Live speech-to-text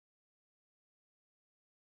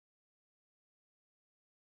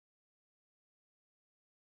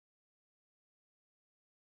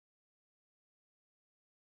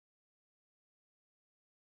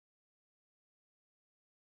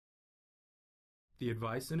The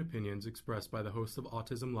advice and opinions expressed by the host of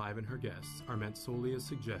Autism Live and her guests are meant solely as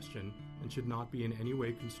suggestion and should not be in any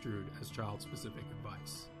way construed as child-specific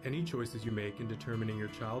advice. Any choices you make in determining your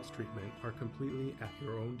child's treatment are completely at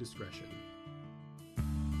your own discretion.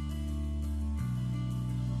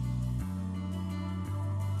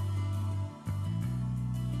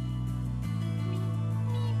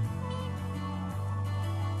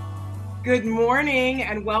 Good morning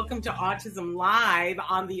and welcome to Autism Live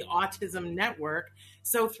on the Autism Network.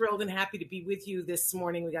 So thrilled and happy to be with you this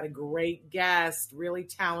morning. We got a great guest, really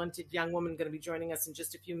talented young woman going to be joining us in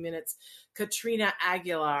just a few minutes, Katrina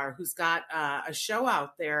Aguilar, who's got a show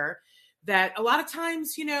out there that a lot of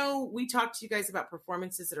times, you know, we talk to you guys about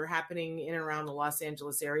performances that are happening in and around the Los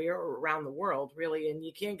Angeles area or around the world, really, and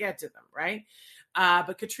you can't get to them, right?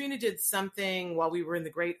 But Katrina did something while we were in the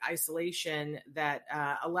Great Isolation that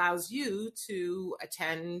allows you to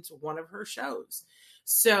attend one of her shows.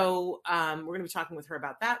 So we're going to be talking with her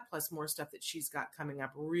about that, plus more stuff that she's got coming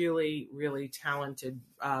up. Really, really talented,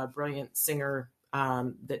 brilliant singer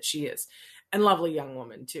that she is. And lovely young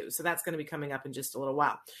woman, too. So that's going to be coming up in just a little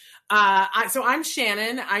while. So I'm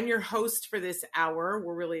Shannon. I'm your host for this hour.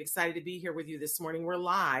 We're really excited to be here with you this morning. We're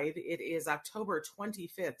live. It is October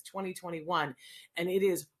 25th, 2021, and it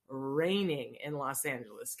is raining in Los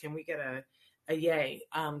Angeles. Can we get a yay?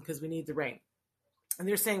 Because we need the rain. And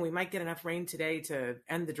they're saying we might get enough rain today to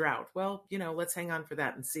end the drought. Well, you know, let's hang on for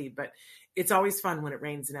that and see. But it's always fun when it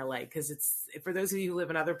rains in LA because it's, for those of you who live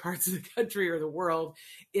in other parts of the country or the world,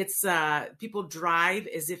 it's people drive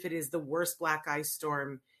as if it is the worst black ice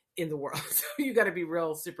storm in the world. So you got to be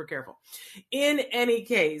real super careful. In any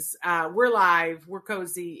case, we're live, we're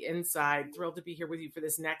cozy inside, thrilled to be here with you for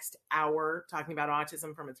this next hour, talking about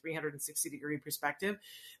autism from a 360-degree perspective.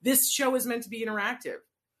 This show is meant to be interactive.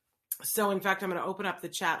 So, in fact, I'm going to open up the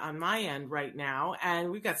chat on my end right now, and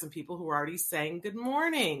we've got some people who are already saying good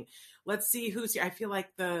morning. Let's see who's here. I feel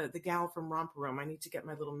like the gal from Romper Room. I need to get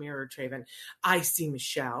my little mirror, Traven. I see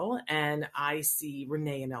Michelle, and I see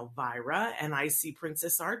Renee and Elvira, and I see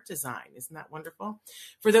Princess Art Design. Isn't that wonderful?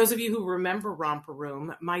 For those of you who remember Romper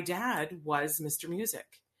Room, my dad was Mr.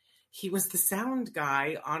 Music. He was the sound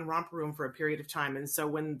guy on Romper Room for a period of time, and so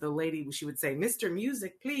when the lady, she would say, "Mr.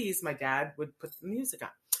 Music, please," my dad would put the music on.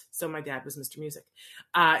 So my dad was Mr. Music.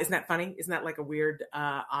 Isn't that funny? Isn't that like a weird,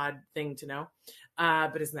 odd thing to know?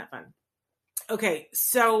 But isn't that fun? Okay,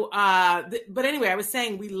 so, but anyway, I was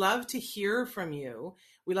saying we love to hear from you.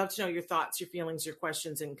 We love to know your thoughts, your feelings, your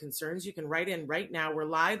questions, and concerns. You can write in right now. We're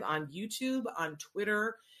live on YouTube, on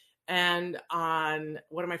Twitter, and on,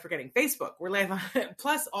 what am I forgetting? Facebook. We're live on,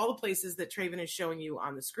 plus all the places that Traven is showing you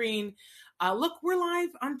on the screen. Look, we're live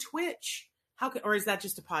on Twitch. Or is that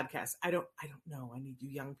just a podcast? I don't know. I need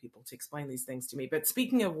you young people to explain these things to me. But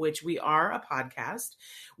speaking of which, we are a podcast.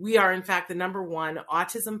 We are, in fact, the #1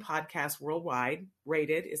 autism podcast worldwide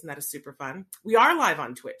rated. Isn't that a super fun? We are live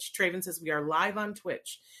on Twitch. Traven says we are live on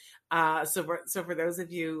Twitch. So for those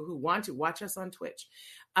of you who want to watch us on Twitch,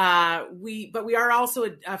 we are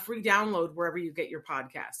also a free download wherever you get your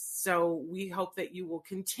podcasts. So we hope that you will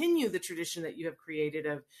continue the tradition that you have created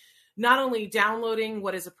of not only downloading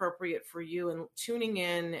what is appropriate for you and tuning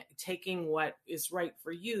in, taking what is right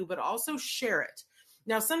for you, but also share it.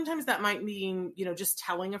 Now, sometimes that might mean, you know, just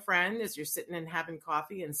telling a friend as you're sitting and having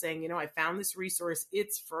coffee and saying, you know, I found this resource,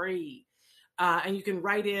 it's free. And you can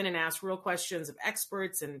write in and ask real questions of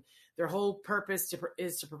experts, and their whole purpose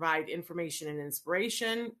is to provide information and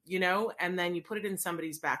inspiration, you know, and then you put it in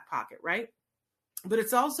somebody's back pocket, right? But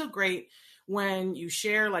it's also great when you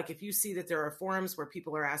share, like if you see that there are forums where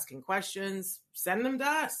people are asking questions, send them to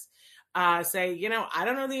us. Say, you know, I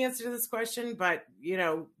don't know the answer to this question, but, you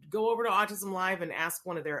know, go over to Autism Live and ask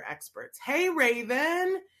one of their experts. Hey,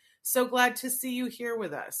 Raven, so glad to see you here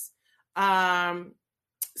with us. You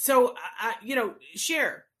know,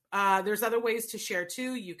 share. There's other ways to share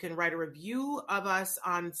too. You can write a review of us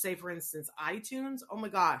on, say, for instance, iTunes. Oh my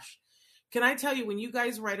gosh. Can I tell you, when you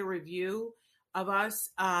guys write a review of us,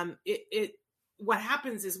 what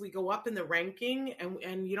happens is we go up in the ranking,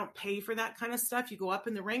 and you don't pay for that kind of stuff. You go up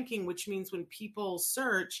in the ranking, which means when people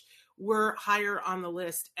search, we're higher on the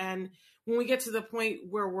list. And when we get to the point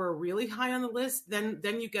where we're really high on the list, then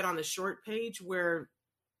you get on the short page where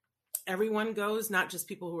everyone goes, not just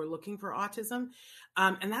people who are looking for autism.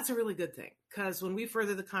 And that's a really good thing, because when we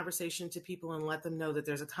further the conversation to people and let them know that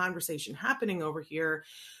there's a conversation happening over here,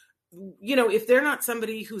 you know, if they're not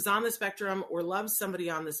somebody who's on the spectrum or loves somebody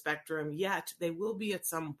on the spectrum yet, they will be at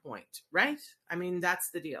some point, right? I mean, that's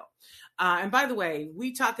the deal. And by the way,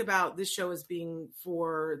 we talk about this show as being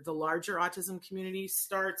for the larger autism community.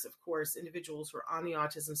 Starts, of course, individuals who are on the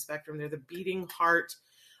autism spectrum. They're the beating heart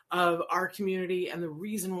of our community and the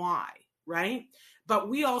reason why, right? But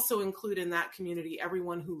we also include in that community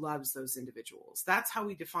everyone who loves those individuals. That's how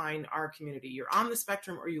we define our community. You're on the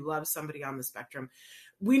spectrum or you love somebody on the spectrum.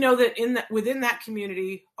 We know that within that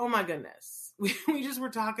community, oh my goodness, we just were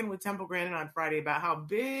talking with Temple Grandin on Friday about how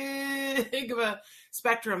big of a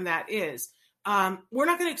spectrum that is. We're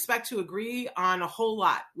not going to expect to agree on a whole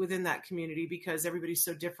lot within that community because everybody's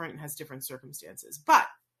so different and has different circumstances. But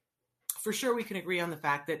for sure, we can agree on the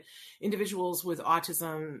fact that individuals with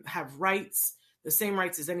autism have rights, the same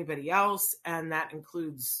rights as anybody else. And that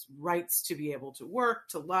includes rights to be able to work,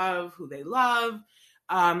 to love who they love,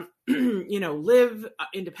 live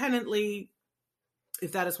independently,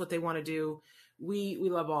 if that is what they want to do. We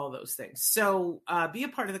love all of those things. So be a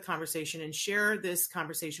part of the conversation and share this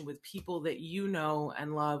conversation with people that you know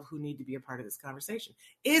and love who need to be a part of this conversation.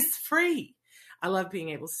 It's free. I love being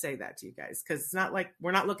able to say that to you guys because it's not like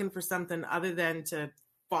we're not looking for something other than to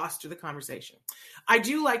foster the conversation. I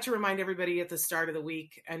do like to remind everybody at the start of the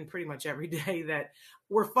week and pretty much every day that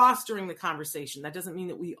we're fostering the conversation. That doesn't mean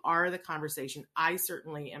that we are the conversation. I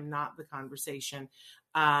certainly am not the conversation,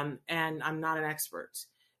 and I'm not an expert.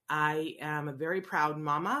 I am a very proud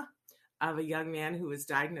mama of a young man who was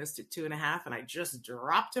diagnosed at 2.5, and I just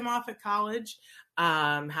dropped him off at college.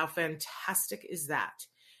 How fantastic is that?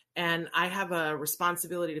 And I have a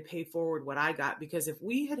responsibility to pay forward what I got, because if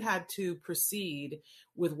we had to proceed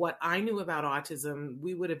with what I knew about autism,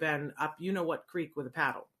 we would have been up, what creek with a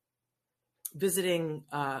paddle, visiting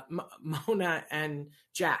Mona and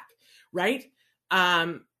Jack, right?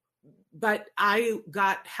 But I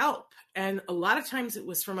got help. And a lot of times it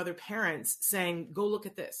was from other parents saying, go look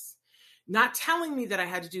at this. Not telling me that I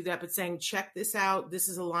had to do that, but saying, check this out. This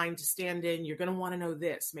is a line to stand in. You're going to want to know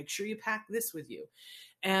this. Make sure you pack this with you.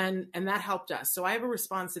 And that helped us. So I have a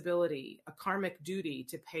responsibility, a karmic duty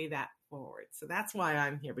to pay that forward. So that's why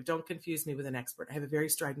I'm here. But don't confuse me with an expert. I have a very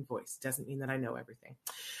strident voice. Doesn't mean that I know everything.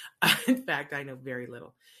 In fact, I know very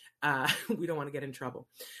little. We don't want to get in trouble.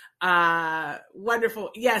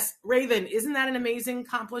 Wonderful. Yes, Raven, isn't that an amazing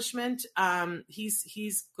accomplishment?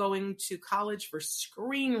 He's going to college for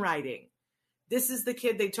screenwriting. This is the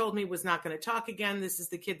kid they told me was not going to talk again. This is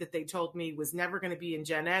the kid that they told me was never going to be in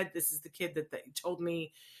gen ed. This is the kid that they told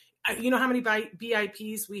me, you know how many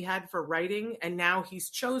BIPs we had for writing? And now he's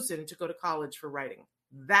chosen to go to college for writing.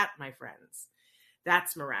 That, my friends,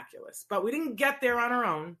 that's miraculous. But we didn't get there on our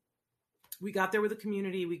own. We got there with a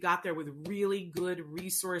community. We got there with really good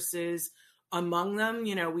resources. Among them,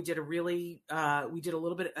 we did a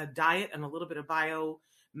little bit of diet and a little bit of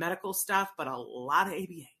biomedical stuff, but a lot of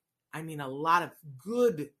ABA. I mean, a lot of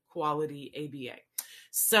good quality ABA.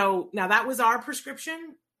 So now that was our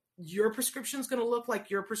prescription. Your prescription is going to look like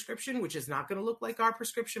your prescription, which is not going to look like our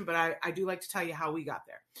prescription, but I do like to tell you how we got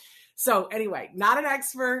there. So anyway, not an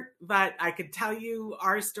expert, but I could tell you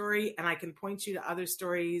our story and I can point you to other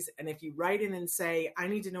stories. And if you write in and say, I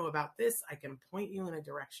need to know about this, I can point you in a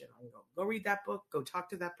direction. I'll go read that book, go talk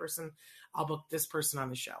to that person. I'll book this person on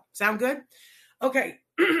the show. Sound good? Okay.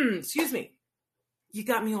 Excuse me. You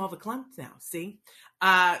got me all the clumped now, see?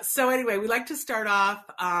 So anyway, we like to start off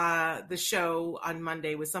the show on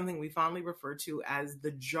Monday with something we fondly refer to as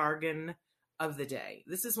the jargon of the day.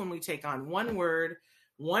 This is when we take on one word,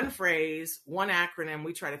 one phrase, one acronym.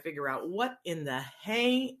 We try to figure out what in the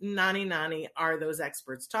hey nani are those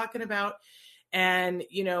experts talking about. And,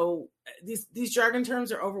 these jargon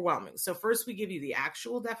terms are overwhelming. So first we give you the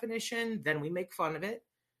actual definition, then we make fun of it,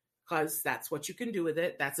 because that's what you can do with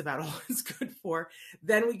it. That's about all it's good for.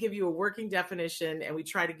 Then we give you a working definition and we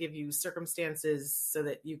try to give you circumstances so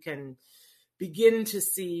that you can begin to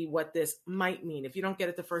see what this might mean. If you don't get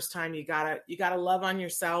it the first time, you gotta love on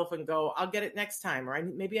yourself and go, I'll get it next time. Or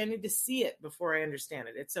maybe I need to see it before I understand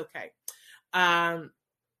it. It's okay.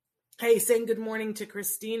 Hey, saying good morning to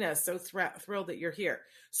Christina. So thrilled that you're here.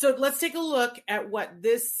 So let's take a look at what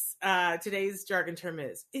this today's jargon term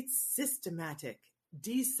is. It's systematic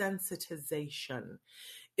desensitization.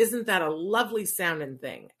 Isn't that a lovely sounding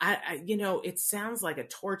thing? It sounds like a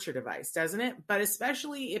torture device, doesn't it? But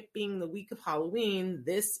especially it being the week of Halloween,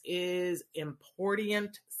 this is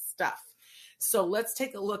important stuff. So let's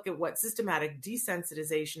take a look at what systematic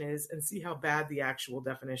desensitization is and see how bad the actual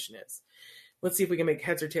definition is. Let's see if we can make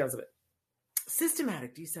heads or tails of it.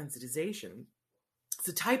 Systematic desensitization It's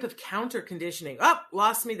a type of counter conditioning. Oh,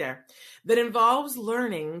 lost me there. That involves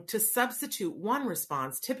learning to substitute one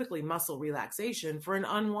response, typically muscle relaxation, for an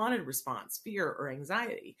unwanted response, fear or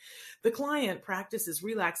anxiety. The client practices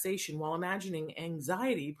relaxation while imagining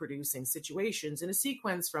anxiety producing situations in a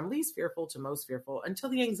sequence from least fearful to most fearful until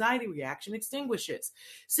the anxiety reaction extinguishes.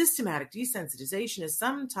 Systematic desensitization is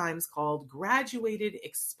sometimes called graduated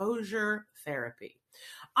exposure therapy.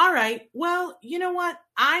 All right. Well, you know what?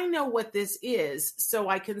 I know what this is, so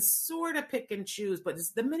I can sort of pick and choose. But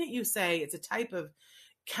the minute you say it's a type of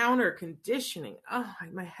counter conditioning, oh,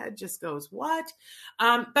 my head just goes, what?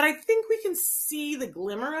 But I think we can see the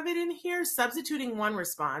glimmer of it in here, substituting one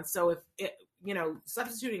response. So if it,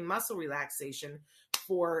 substituting muscle relaxation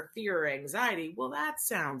for fear or anxiety, well, that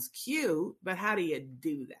sounds cute, but how do you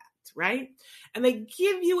do that? Right? And they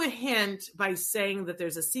give you a hint by saying that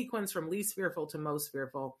there's a sequence from least fearful to most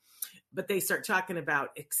fearful, but they start talking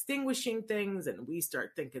about extinguishing things and we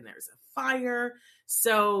start thinking there's a fire.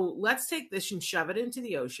 So let's take this and shove it into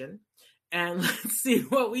the ocean and let's see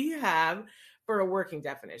what we have for a working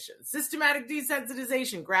definition. Systematic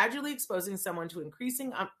desensitization, gradually exposing someone to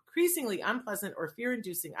increasingly unpleasant or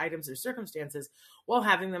fear-inducing items or circumstances while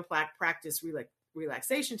having them practice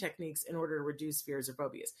relaxation techniques in order to reduce fears or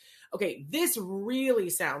phobias. Okay, this really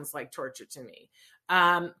sounds like torture to me.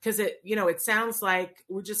 Because it sounds like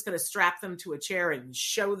we're just going to strap them to a chair and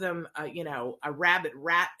show them, a rabid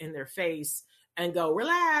rat in their face and go,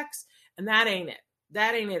 relax. And that ain't it.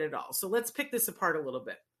 That ain't it at all. So let's pick this apart a little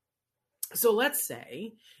bit. So let's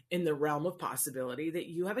say in the realm of possibility that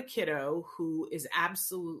you have a kiddo who is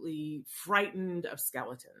absolutely frightened of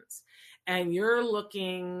skeletons. And you're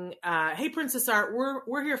looking, hey, Princess Art,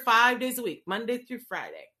 we're here 5 days a week, Monday through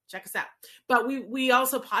Friday. Check us out. But we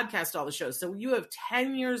also podcast all the shows. So you have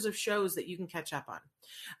 10 years of shows that you can catch up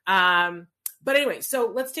on. But anyway,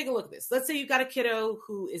 so let's take a look at this. Let's say you've got a kiddo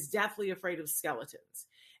who is deathly afraid of skeletons.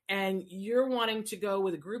 And you're wanting to go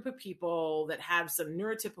with a group of people that have some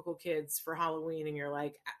neurotypical kids for Halloween. And you're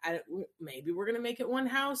like, maybe we're going to make it one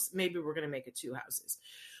house. Maybe we're going to make it two houses.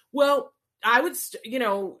 Well, I would,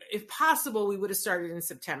 if possible, we would have started in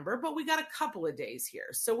September, but we got a couple of days here.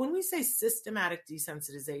 So when we say systematic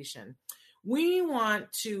desensitization, we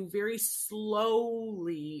want to very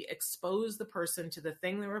slowly expose the person to the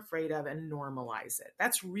thing they're afraid of and normalize it.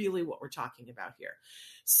 That's really what we're talking about here.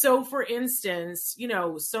 So for instance,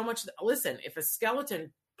 listen, if a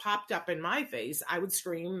skeleton popped up in my face, I would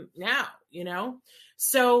scream now,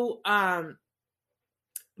 So,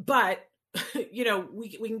 but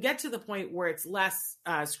we can get to the point where it's less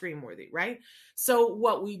scream worthy, right? So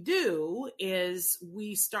what we do is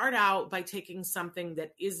we start out by taking something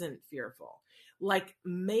that isn't fearful. Like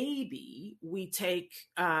maybe we take,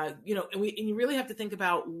 and you really have to think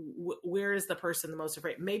about where is the person the most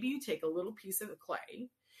afraid. Maybe you take a little piece of the clay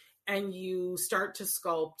and you start to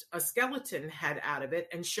sculpt a skeleton head out of it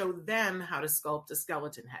and show them how to sculpt a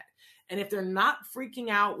skeleton head. And if they're not freaking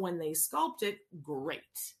out when they sculpt it, great.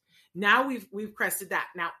 Now we've crested that.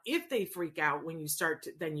 Now, if they freak out when you start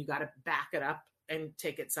to, then you got to back it up and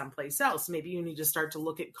take it someplace else. Maybe you need to start to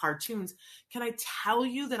look at cartoons. Can I tell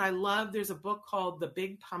you that there's a book called The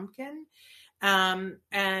Big Pumpkin. And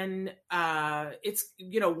it's,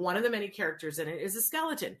 one of the many characters in it is a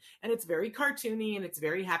skeleton and it's very cartoony and it's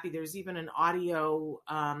very happy. There's even an audio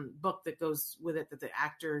book that goes with it that the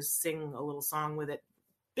actors sing a little song with it.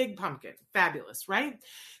 Big Pumpkin, fabulous, right?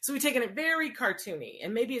 So we've taken it very cartoony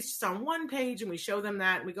and maybe it's just on one page and we show them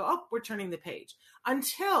that and we go, oh, we're turning the page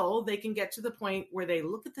until they can get to the point where they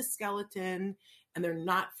look at the skeleton and they're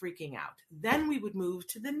not freaking out. Then we would move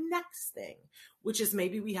to the next thing, which is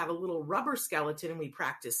maybe we have a little rubber skeleton and we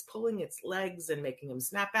practice pulling its legs and making them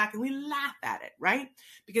snap back and we laugh at it, right?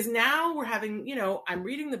 Because now we're having, I'm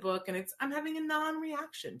reading the book and I'm having a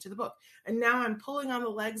non-reaction to the book. And now I'm pulling on the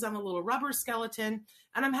legs on the little rubber skeleton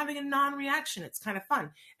and I'm having a non-reaction. It's kind of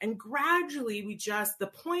fun. And gradually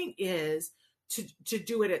the point is to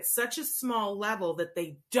do it at such a small level that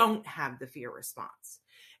they don't have the fear response.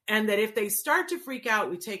 And that if they start to freak out,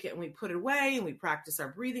 we take it and we put it away and we practice our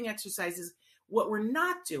breathing exercises. What we're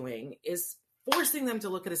not doing is forcing them to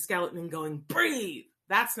look at a skeleton and going, breathe.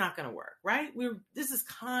 That's not going to work, right? This is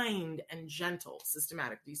kind and gentle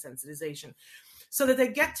systematic desensitization so that they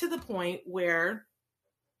get to the point where,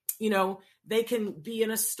 they can be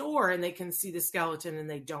in a store and they can see the skeleton and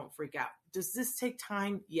they don't freak out. Does this take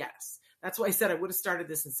time? Yes. That's why I said I would have started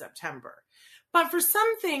this in September. But for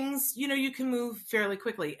some things, you can move fairly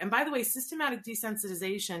quickly. And by the way, systematic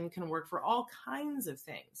desensitization can work for all kinds of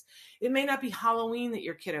things. It may not be Halloween that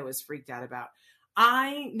your kiddo is freaked out about.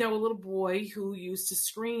 I know a little boy who used to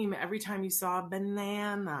scream every time he saw a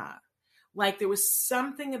banana. Like there was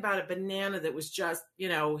something about a banana that was just,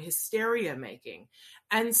 hysteria making.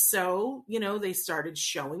 And so, they started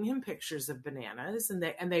showing him pictures of bananas,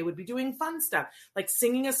 and they would be doing fun stuff, like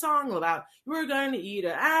singing a song about, we're going to eat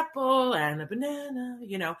an apple and a banana,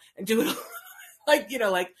 and do it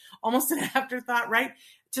like almost an afterthought, right?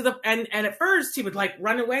 And at first he would like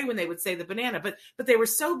run away when they would say the banana, but they were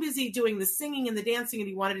so busy doing the singing and the dancing, and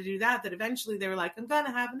he wanted to do that eventually they were like, I'm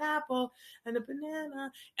gonna have an apple and a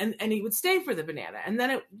banana, and he would stay for the banana, and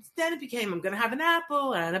then it became, I'm gonna have an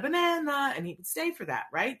apple and a banana, and he would stay for that,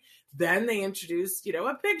 right? Then they introduced,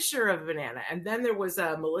 a picture of a banana, and then there was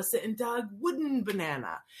a Melissa and Doug wooden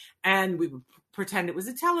banana, and we would pretend it was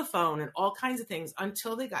a telephone and all kinds of things,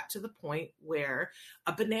 until they got to the point where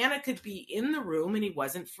a banana could be in the room and he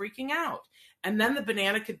wasn't freaking out. And then the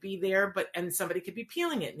banana could be there, and somebody could be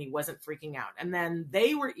peeling it and he wasn't freaking out. And then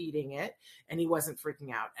they were eating it and he wasn't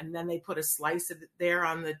freaking out. And then they put a slice of it there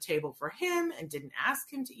on the table for him and didn't ask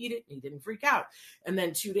him to eat it, and he didn't freak out. And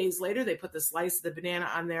then 2 days later, they put the slice of the banana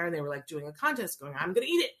on there, and they were like doing a contest going, I'm going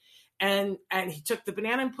to eat it. And he took the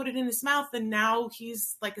banana and put it in his mouth, and now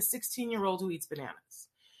he's like a 16-year-old who eats bananas.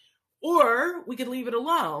 Or we could leave it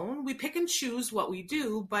alone. We pick and choose what we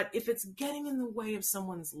do, but if it's getting in the way of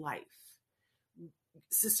someone's life,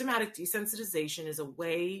 systematic desensitization is a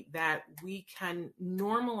way that we can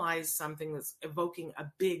normalize something that's evoking a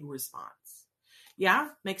big response. Yeah,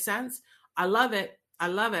 makes sense? I love it. I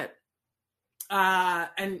love it.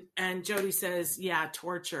 And Jody says, yeah,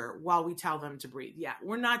 torture while we tell them to breathe. Yeah,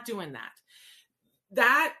 we're not doing that.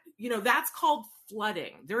 That's called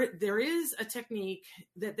flooding. There is a technique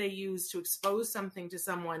that they use to expose something to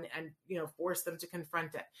someone and, force them to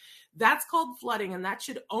confront it. That's called flooding. And that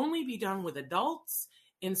should only be done with adults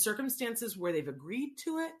in circumstances where they've agreed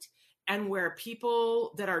to it and where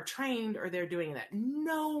people that are trained are there doing that.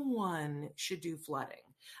 No one should do flooding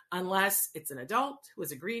unless it's an adult who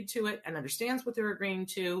has agreed to it and understands what they're agreeing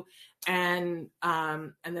to, and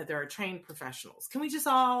that there are trained professionals. Can we just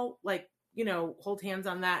all hold hands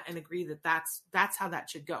on that and agree that that's how that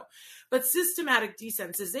should go? But systematic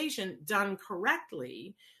desensitization done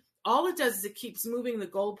correctly, all it does is it keeps moving the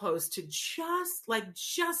goalpost to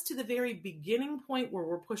just to the very beginning point where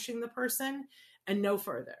we're pushing the person and no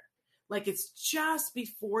further. Like it's just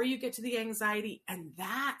before you get to the anxiety, and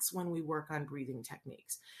that's when we work on breathing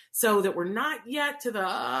techniques, so that we're not yet to the,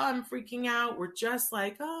 I'm freaking out. We're just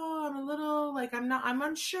like, I'm a little I'm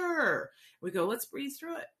unsure. We go, let's breathe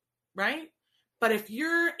through it. Right. But if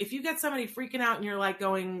you get somebody freaking out and you're like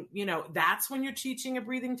going, that's when you're teaching a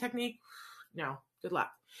breathing technique. No, good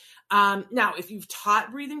luck. Now, if you've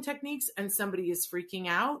taught breathing techniques and somebody is freaking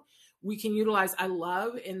out, we can utilize, I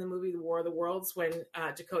love in the movie, The War of the Worlds, when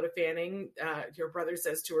Dakota Fanning, your brother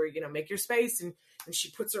says to her, make your space. And she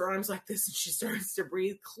puts her arms like this and she starts to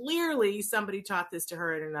breathe. Clearly, somebody taught this to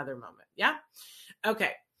her at another moment. Yeah.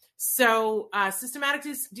 Okay. So systematic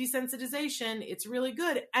desensitization, it's really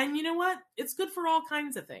good. And you know what? It's good for all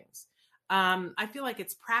kinds of things. I feel like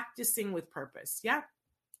it's practicing with purpose. Yeah.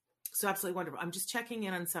 So absolutely wonderful. I'm just checking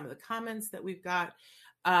in on some of the comments that we've got.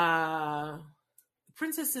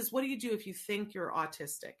 Princess says, what do you do if you think you're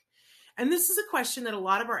autistic? And this is a question that a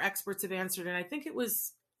lot of our experts have answered. And I think it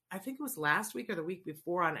was last week or the week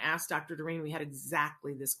before on Ask Dr. Doreen, we had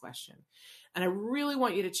exactly this question. And I really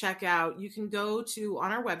want you to check out, you can go to,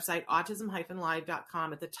 on our website,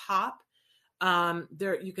 autism-live.com. At the top,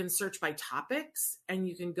 there you can search by topics, and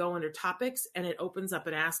you can go under topics, and it opens up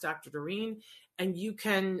an Ask Dr. Doreen, and you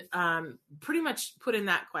can pretty much put in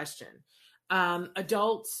that question.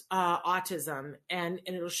 Adult autism, and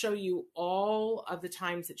it'll show you all of the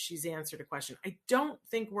times that she's answered a question. I don't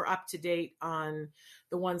think we're up to date on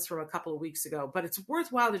the ones from a couple of weeks ago, but it's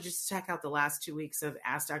worthwhile to just check out the last 2 weeks of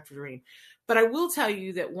Ask Dr. Doreen. But I will tell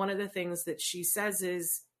you that one of the things that she says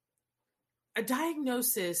is a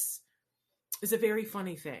diagnosis is a very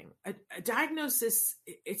funny thing. A diagnosis,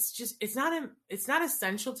 it's not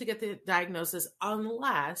essential to get the diagnosis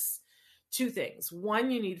unless two things.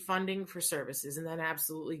 One, you need funding for services, and then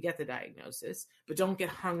absolutely get the diagnosis, but don't get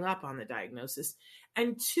hung up on the diagnosis.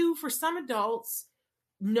 And two, for some adults,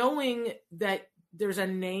 knowing that there's a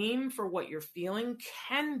name for what you're feeling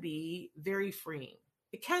can be very freeing.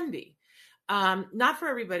 It can be. Not for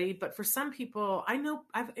everybody, but for some people, I know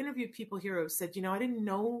I've interviewed people here who have said, I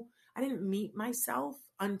didn't meet myself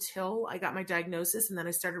until I got my diagnosis. And then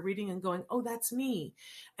I started reading and going, oh, that's me.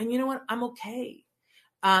 And you know what? I'm okay.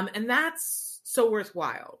 And that's so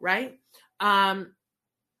worthwhile, right?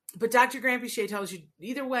 But Dr. Granpeesheh tells you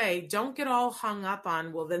either way, don't get all hung up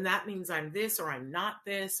on, well, then that means I'm this or I'm not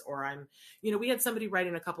this, or I'm, we had somebody write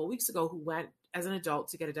in a couple of weeks ago who went as an adult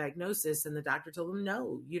to get a diagnosis and the doctor told them,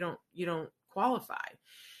 no, you don't qualify.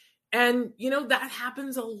 And, that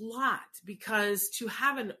happens a lot because to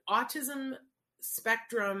have an autism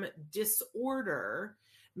spectrum disorder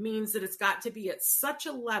means that it's got to be at such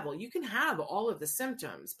a level. You can have all of the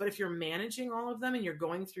symptoms, but if you're managing all of them and you're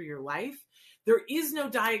going through your life, there is no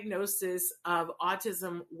diagnosis of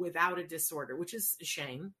autism without a disorder, which is a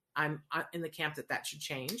shame. I'm in the camp that should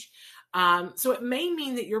change. So it may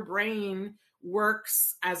mean that your brain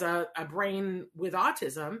works as a brain with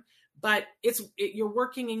autism, but you're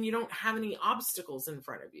working and you don't have any obstacles in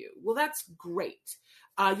front of you. Well, that's great.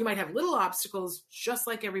 You might have little obstacles just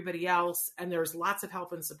like everybody else, and there's lots of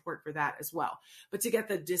help and support for that as well. But to get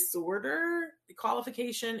the disorder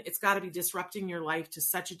qualification, it's got to be disrupting your life to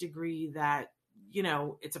such a degree that,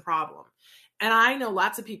 it's a problem. And I know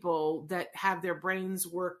lots of people that have their brains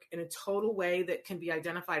work in a total way that can be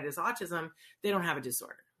identified as autism. They don't have a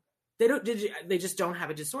disorder. They just don't have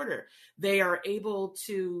a disorder. They are able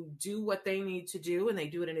to do what they need to do, and they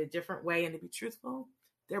do it in a different way. And to be truthful,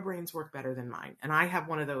 their brains work better than mine. And I have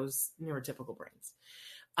one of those neurotypical brains.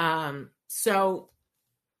 So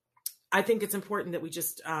I think it's important that we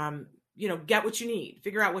just, get what you need,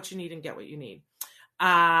 figure out what you need and get what you need.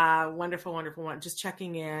 Wonderful, wonderful one. Just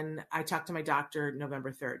checking in. I talked to my doctor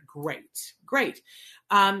November 3rd. Great.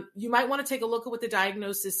 You might want to take a look at what the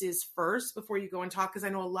diagnosis is first before you go and talk. Cause I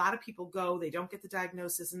know a lot of people they don't get the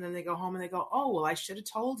diagnosis and then they go home and they go, oh, well, I should have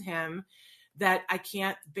told him that I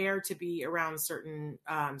can't bear to be around certain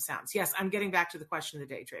sounds. Yes, I'm getting back to the question of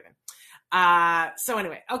the day, Traven. So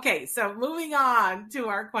anyway, okay, so moving on to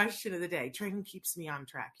our question of the day. Traven keeps me on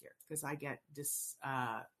track here because I get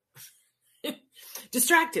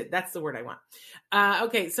distracted. That's the word I want.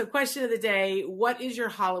 Okay, so question of the day. What is your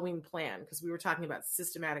Halloween plan? Because we were talking about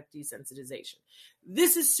systematic desensitization.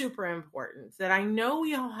 This is super important that I know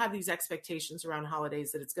we all have these expectations around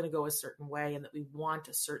holidays that it's going to go a certain way and that we want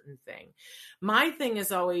a certain thing. My thing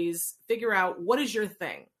is always figure out what is your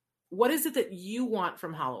thing? What is it that you want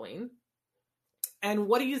from Halloween? And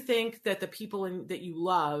what do you think that the people that you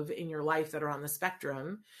love in your life that are on the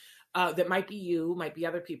spectrum that might be you, might be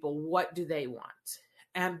other people, what do they want?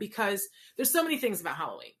 And because there's so many things about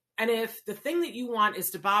Halloween. And if the thing that you want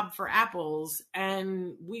is to bob for apples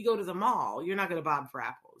and we go to the mall, you're not going to bob for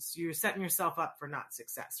apples. You're setting yourself up for not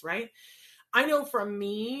success, right? I know for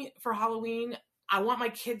me, for Halloween, I want my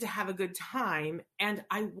kid to have a good time and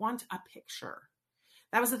I want a picture.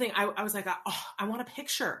 That was the thing. I was like, oh, I want a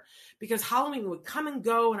picture because Halloween would come and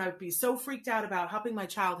go and I would be so freaked out about helping my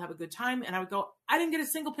child have a good time. And I would go, I didn't get a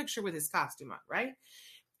single picture with his costume on, right?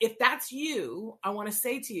 If that's you, I want to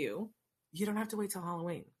say to you, you don't have to wait till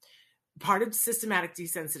Halloween. Part of systematic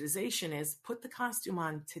desensitization is put the costume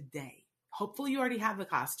on today. Hopefully you already have the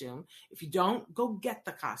costume. If you don't, go get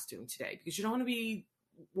the costume today because you don't want to be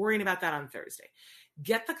worrying about that on Thursday.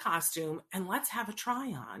 Get the costume and let's have a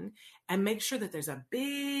try on and make sure that there's a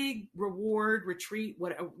big reward retreat,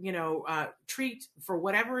 treat for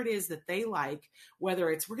whatever it is that they like, whether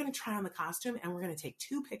it's we're going to try on the costume and we're going to take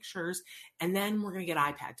 2 pictures and then we're going to get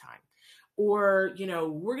iPad time. Or,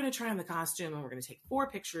 we're going to try on the costume and we're going to take 4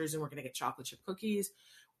 pictures and we're going to get chocolate chip cookies.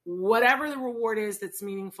 Whatever the reward is that's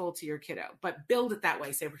meaningful to your kiddo, but build it that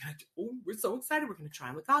way. Say, we're so excited. We're going to try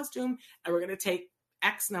on the costume and we're going to take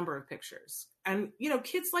X number of pictures. And,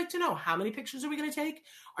 kids like to know, how many pictures are we going to take?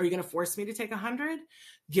 Are you going to force me to take 100?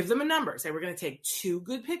 Give them a number. Say, we're going to take 2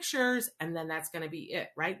 good pictures and then that's going to be it,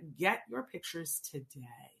 right? Get your pictures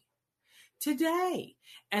today.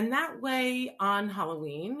 And that way on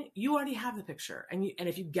Halloween, you already have the picture. And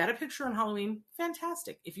if you get a picture on Halloween,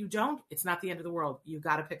 fantastic. If you don't, it's not the end of the world. You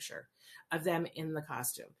got a picture of them in the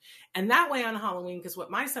costume. And that way on Halloween, because what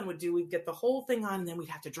my son would do, we'd get the whole thing on and then we'd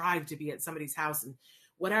have to drive to be at somebody's house and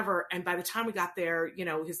whatever. And by the time we got there,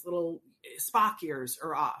 his little Spock ears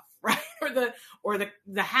are off, right? Or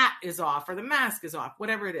the hat is off or the mask is off,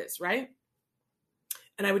 whatever it is, right?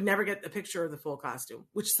 And I would never get a picture of the full costume,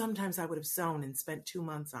 which sometimes I would have sewn and spent 2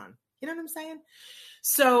 months on. You know what I'm saying?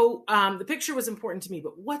 So the picture was important to me,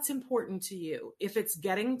 but what's important to you? If it's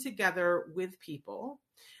getting together with people,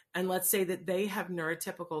 and let's say that they have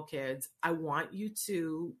neurotypical kids, I want you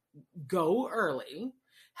to go early,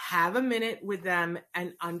 have a minute with them,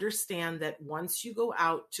 and understand that once you go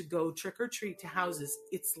out to go trick or treat to houses,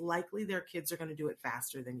 it's likely their kids are going to do it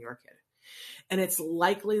faster than your kid. And it's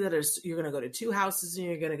likely that you're going to go to 2 houses and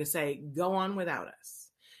you're going to say, go on without us.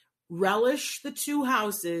 relish the 2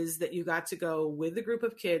 houses that you got to go with the group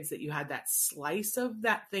of kids, that you had that slice of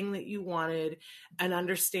that thing that you wanted, and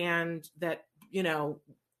understand that,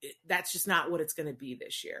 that's just not what it's going to be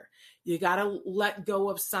this year. You got to let go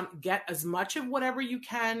of get as much of whatever you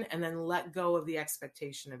can, and then let go of the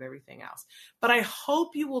expectation of everything else. But I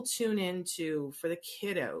hope you will tune into, for the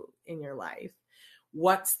kiddo in your life,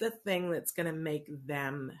 what's the thing that's going to make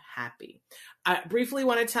them happy? I briefly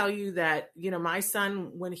want to tell you that, my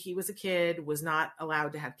son, when he was a kid, was not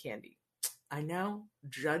allowed to have candy. I know,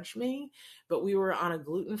 judge me, but we were on a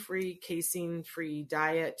gluten-free, casein-free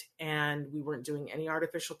diet, and we weren't doing any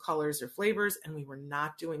artificial colors or flavors, and we were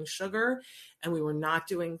not doing sugar, and we were not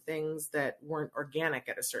doing things that weren't organic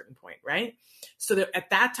at a certain point, right? So at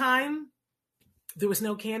that time, there was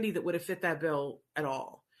no candy that would have fit that bill at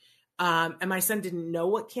all. And my son didn't know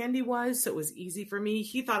what candy was, so it was easy for me.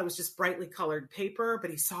 He thought it was just brightly colored paper, but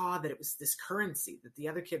he saw that it was this currency, that the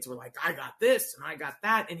other kids were like, I got this and I got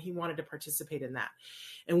that, and he wanted to participate in that.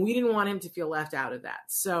 And we didn't want him to feel left out of that.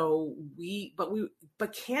 So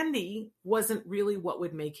but candy wasn't really what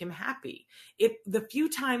would make him happy. The few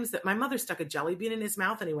times that my mother stuck a jelly bean in his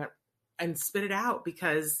mouth and he went and spit it out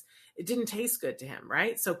because it didn't taste good to him,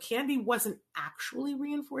 right? So candy wasn't actually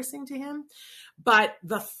reinforcing to him, but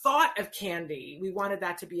the thought of candy, we wanted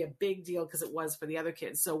that to be a big deal because it was for the other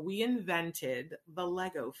kids. So we invented the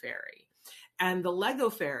Lego Fairy. And the Lego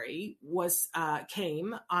Fairy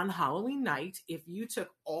came on Halloween night. If you took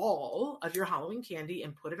all of your Halloween candy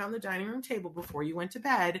and put it on the dining room table before you went to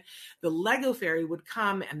bed, the Lego Fairy would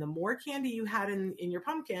come, and the more candy you had in your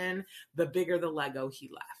pumpkin, the bigger the Lego he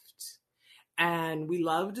left. And we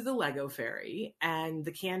loved the Lego Fairy, and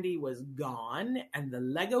the candy was gone, and the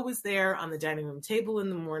Lego was there on the dining room table in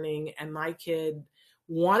the morning, and my kid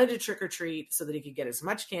wanted to trick or treat so that he could get as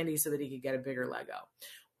much candy so that he could get a bigger Lego.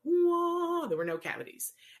 Whoa, there were no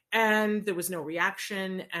cavities, and there was no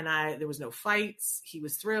reaction, and there was no fights. He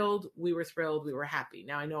was thrilled. We were thrilled. We were happy.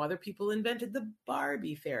 Now, I know other people invented the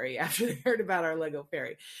Barbie Fairy after they heard about our Lego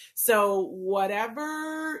Fairy. So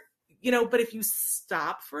whatever... but if you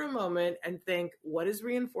stop for a moment and think, what is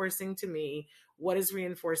reinforcing to me? What is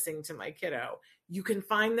reinforcing to my kiddo? You can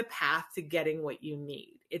find the path to getting what you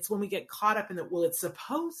need. It's when we get caught up in it's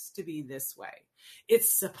supposed to be this way.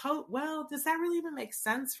 Does that really even make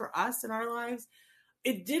sense for us in our lives?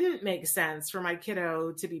 It didn't make sense for my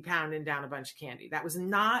kiddo to be pounding down a bunch of candy. That was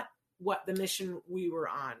not what the mission we were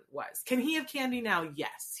on was. Can he have candy now?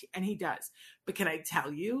 Yes, and he does. But can I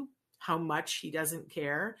tell you how much he doesn't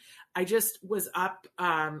care? I just was up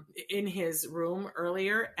in his room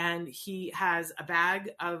earlier, and he has a bag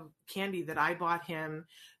of candy that I bought him,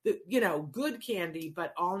 good candy,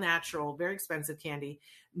 but all natural, very expensive candy,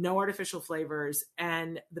 no artificial flavors.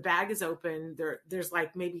 And the bag is open. There's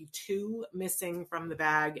like maybe 2 missing from the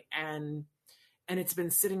bag, and it's been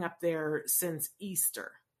sitting up there since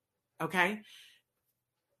Easter. Okay.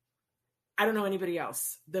 I don't know anybody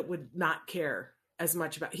else that would not care as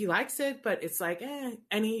much about. He likes it, but it's like,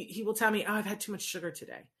 and he will tell me, oh, I've had too much sugar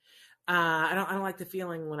today. I don't like the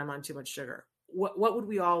feeling when I'm on too much sugar. What would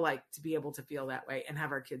we all like to be able to feel that way and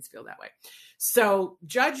have our kids feel that way? So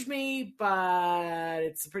judge me, but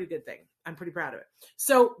it's a pretty good thing. I'm pretty proud of it.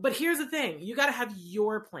 So, but here's the thing. You got to have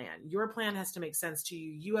your plan. Your plan has to make sense to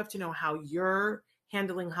you. You have to know how you're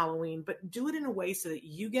handling Halloween, but do it in a way so that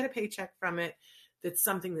you get a paycheck from it. That's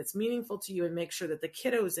something that's meaningful to you, and make sure that the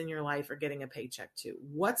kiddos in your life are getting a paycheck too.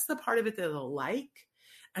 What's the part of it that they'll like?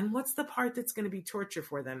 And what's the part that's going to be torture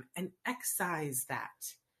for them? And excise that.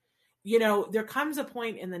 There comes a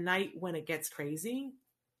point in the night when it gets crazy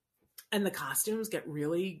and the costumes get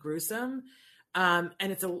really gruesome. And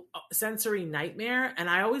it's a sensory nightmare. And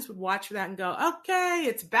I always would watch for that and go, okay,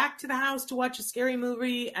 it's back to the house to watch a scary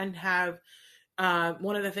movie and have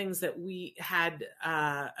one of the things that we had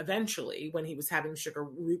eventually when he was having sugar,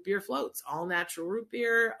 root beer floats, all natural root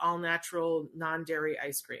beer, all natural non-dairy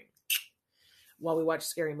ice cream while we watch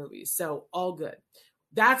scary movies. So all good.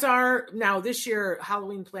 That's now this year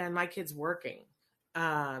Halloween plan. My kid's working.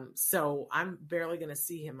 So I'm barely going to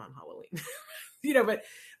see him on Halloween,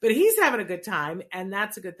 but he's having a good time, and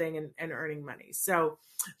that's a good thing, and earning money. So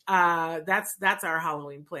that's our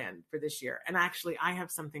Halloween plan for this year. And actually I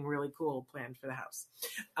have something really cool planned for the house.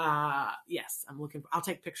 Yes, I'll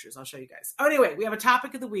take pictures. I'll show you guys. Oh, anyway, we have a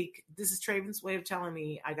topic of the week. This is Traven's way of telling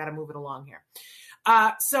me I got to move it along here.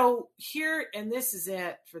 So here, and this is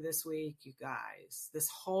it for this week, you guys, this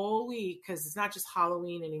whole week, because it's not just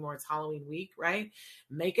Halloween anymore. It's Halloween week, right?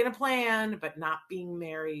 Making a plan, but not being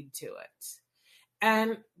married to it.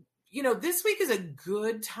 And, this week is a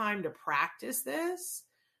good time to practice this,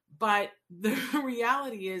 But the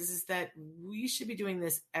reality is that we should be doing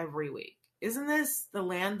this every week. Isn't this the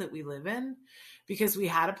land that we live in? Because we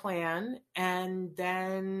had a plan and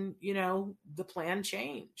then, the plan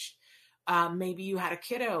changed. Maybe you had a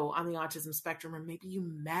kiddo on the autism spectrum, or maybe you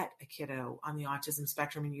met a kiddo on the autism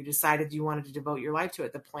spectrum and you decided you wanted to devote your life to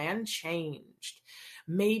it. The plan changed.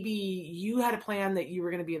 Maybe you had a plan that you were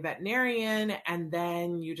going to be a veterinarian and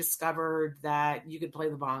then you discovered that you could play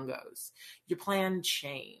the bongos. Your plan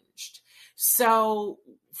changed. So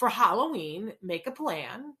for Halloween, make a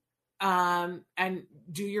plan. And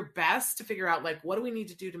do your best to figure out, like, what do we need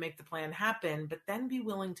to do to make the plan happen, but then be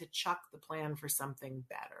willing to chuck the plan for something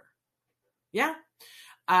better. Yeah.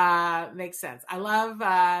 Makes sense. I love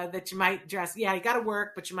that you might dress. Yeah, you got to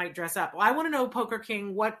work, but you might dress up. Well, I want to know, Poker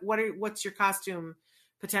King, what's your costume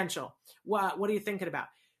potential? What are you thinking about?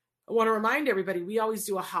 I want to remind everybody, we always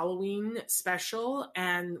do a Halloween special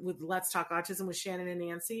and with Let's Talk Autism with Shannon and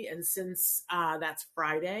Nancy. And since that's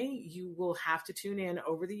Friday, you will have to tune in.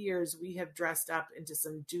 Over the years, we have dressed up into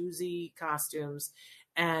some doozy costumes,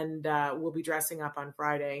 and we'll be dressing up on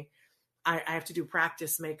Friday. I have to do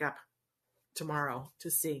practice makeup tomorrow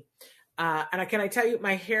to see. And can I tell you,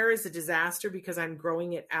 my hair is a disaster because I'm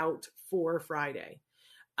growing it out for Friday.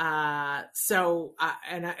 And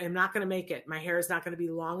I'm not going to make it. My hair is not going to be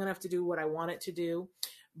long enough to do what I want it to do,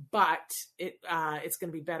 but it's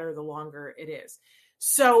going to be better the longer it is.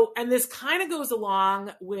 So, and this kind of goes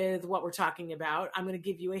along with what we're talking about. I'm going to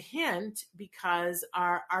give you a hint because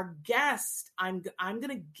our guest, I'm going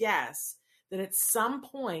to guess that at some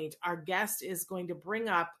point our guest is going to bring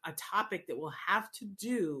up a topic that will have to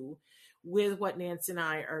do with what Nancy and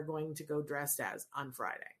I are going to go dressed as on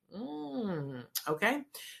Friday. Okay.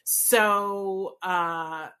 So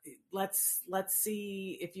let's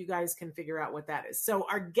see if you guys can figure out what that is. So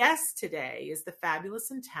our guest today is the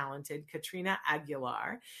fabulous and talented Katrina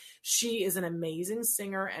Aguilar. She is an amazing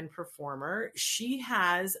singer and performer. She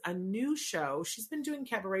has a new show. She's been doing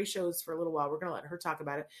cabaret shows for a little while. We're going to let her talk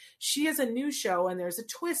about it. She has a new show, and there's a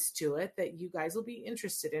twist to it that you guys will be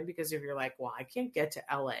interested in, because if you're like, well, I can't get to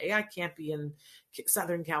LA, I can't be in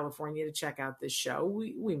Southern California to check out this show,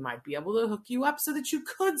 we might be able to hook you up so that you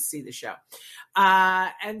could see the show.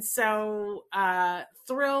 And so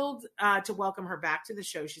thrilled to welcome her back to the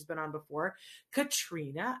show. She's been on before,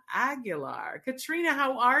 Katrina Aguilar. Katrina,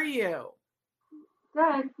 how are you?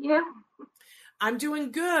 Good. You? I'm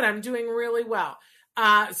doing good. I'm doing really well.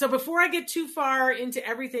 So before I get too far into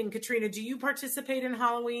everything, Katrina, do you participate in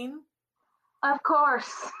Halloween? Of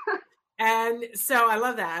course. And so I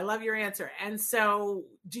love that. I love your answer. And so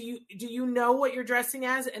do you know what you're dressing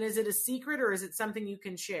as? And is it a secret or is it something you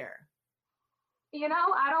can share?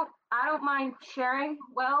 I don't mind sharing.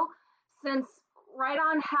 Well, since right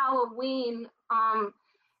on Halloween,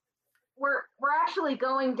 we're actually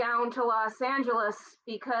going down to Los Angeles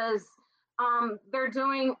because they're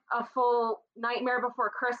doing a full Nightmare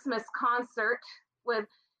Before Christmas concert with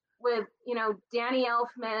Danny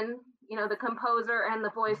Elfman, the composer and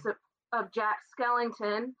the voice of Jack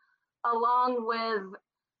Skellington, along with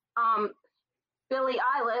Billie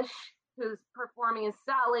Eilish, who's performing as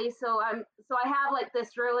Sally. So I have like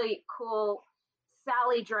this really cool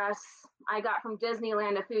Sally dress I got from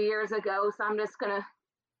Disneyland a few years ago. So I'm just gonna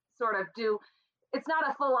sort of it's not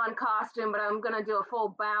a full-on costume, but I'm gonna do a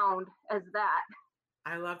full bound as that.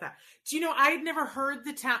 I love that. Do you know, I had never heard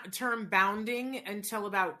the term bounding until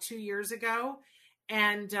about 2 years ago.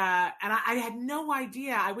 And I had no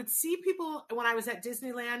idea. I would see people when I was at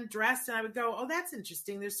Disneyland dressed, and I would go, "Oh, that's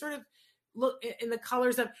interesting." There's sort of look in the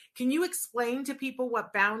colors of. Can you explain to people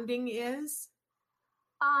what bounding is?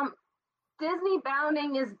 Disney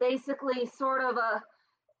bounding is basically sort of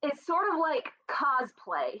like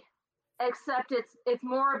cosplay, except it's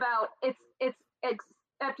more about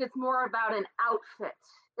it's more about an outfit.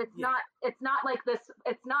 It's not like this.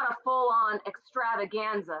 It's not a full on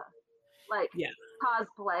extravaganza.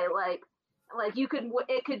 Cosplay, like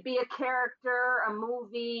it could be a character, a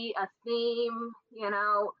movie, a theme,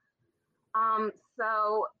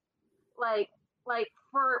 so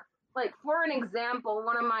for an example,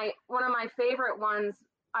 one of my favorite ones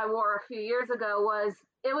I wore a few years ago was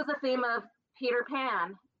a theme of Peter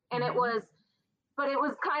Pan, and it was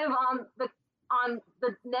kind of on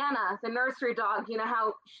the Nana, the nursery dog,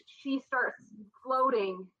 how she starts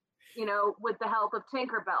floating, with the help of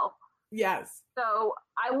Tinkerbell. Yes. So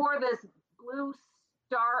I wore this blue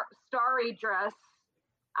starry dress.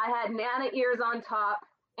 I had Nana ears on top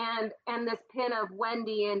and this pin of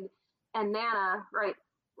Wendy and Nana right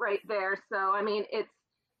there. So I mean,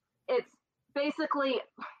 it's basically,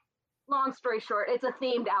 long story short, it's a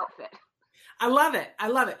themed outfit. I love it. I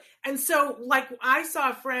love it. And so, like, I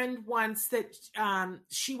saw a friend once that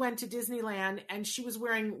she went to Disneyland and she was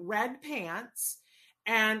wearing red pants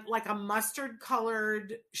and like a mustard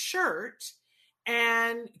colored shirt,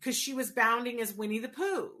 and because she was bounding as Winnie the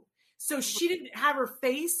Pooh. So she didn't have her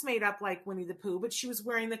face made up like Winnie the Pooh, but she was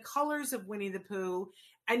wearing the colors of Winnie the Pooh.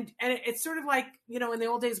 And it's sort of like, you know, in the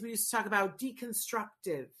old days, we used to talk about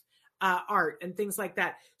deconstructive art and things like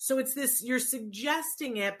that. So it's this, you're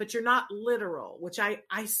suggesting it, but you're not literal, which I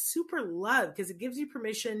super love because it gives you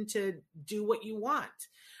permission to do what you want.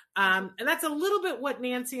 And that's a little bit what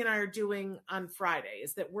Nancy and I are doing on Friday,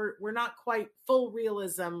 is that we're not quite full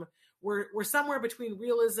realism. We're somewhere between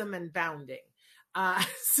realism and bounding.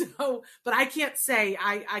 But I can't say,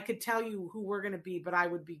 I could tell you who we're going to be, but I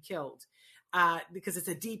would be killed. Because it's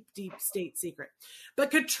a deep, deep state secret.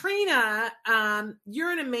 But Katrina,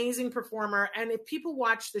 you're an amazing performer. And if people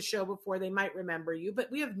watched the show before, they might remember you,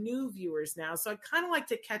 but we have new viewers now. So I'd kind of like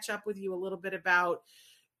to catch up with you a little bit about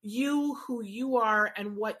you, who you are,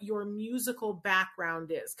 and what your musical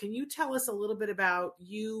background is. Can you tell us a little bit about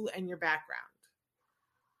you and your background?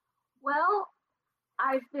 Well,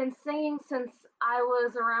 I've been singing since I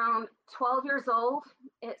was around 12 years old.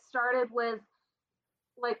 It started with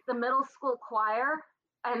like the middle school choir,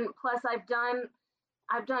 and plus I've done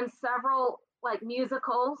several like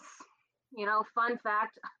musicals. You know, fun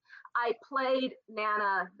fact, I played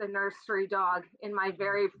Nana the nursery dog in my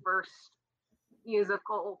very first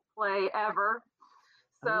musical play ever.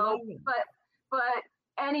 So but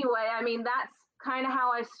anyway, I mean, that's kind of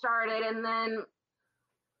how I started. And then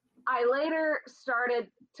I later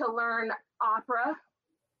started to learn opera,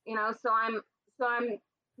 you know, so I'm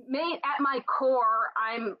at my core,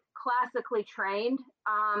 I'm classically trained.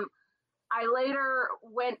 I later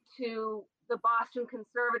went to the Boston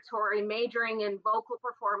Conservatory majoring in vocal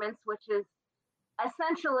performance, which is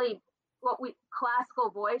essentially what we classical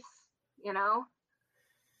voice, you know.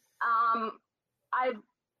 I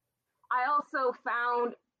also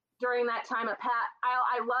found during that time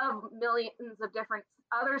I love millions of different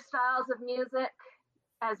other styles of music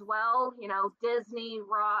as well, you know, Disney,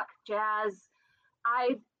 rock, jazz.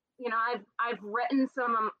 I've written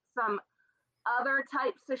some other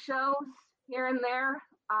types of shows here and there.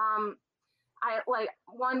 I like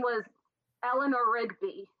one was Eleanor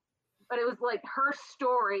Rigby, but it was like her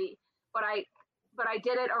story, but I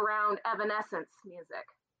did it around Evanescence music.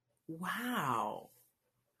 Wow.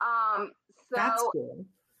 So that's cool.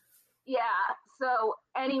 Yeah. So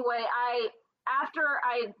anyway, after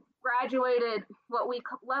I graduated what we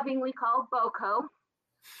lovingly call BOCO,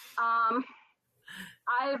 I've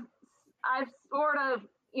sort of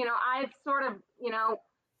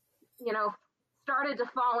started to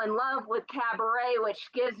fall in love with cabaret,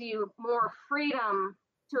 which gives you more freedom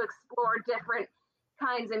to explore different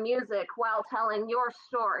kinds of music while telling your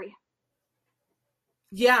story.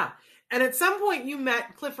 Yeah. And at some point you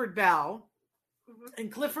met Clifford Bell,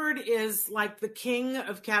 and Clifford is like the king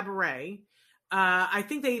of cabaret. I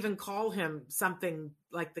think they even call him something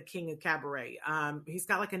like the king of cabaret. He's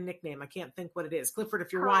got like a nickname. I can't think what it is. Clifford,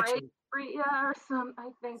 if you're watching. Yeah, I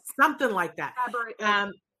think. Something like that. Cabaret.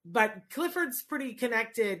 But Clifford's pretty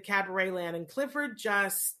connected cabaret land, and Clifford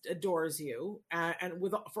just adores you, and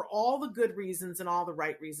for all the good reasons and all the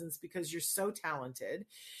right reasons, because you're so talented.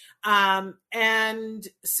 And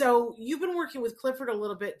so you've been working with Clifford a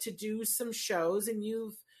little bit to do some shows, and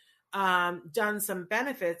you've done some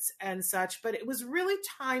benefits and such, but it was really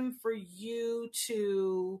time for you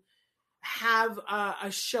to have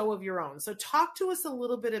a show of your own. So talk to us a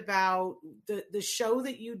little bit about the show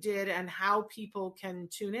that you did and how people can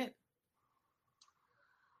tune in.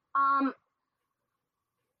 A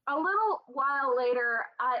little while later,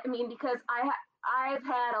 I mean, because I've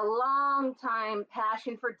had a long time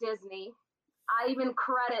passion for Disney. I even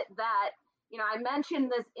credit that, you know, I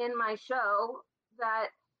mentioned this in my show, that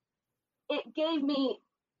it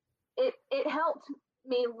helped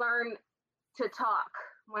me learn to talk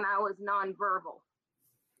when I was nonverbal,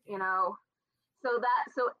 you know.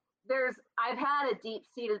 I've had a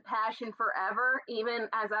deep-seated passion forever, even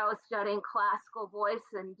as I was studying classical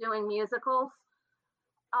voice and doing musicals.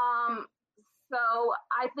 So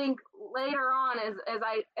I think later on, as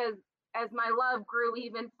my love grew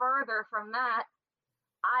even further from that,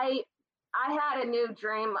 I had a new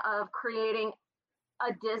dream of creating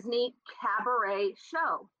a Disney cabaret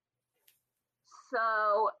show.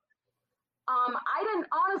 So I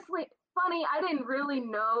didn't really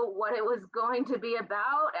know what it was going to be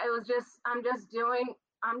about. It was just, I'm just doing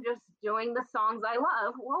the songs I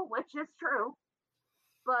love, well, which is true.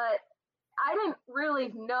 But I didn't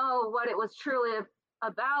really know what it was truly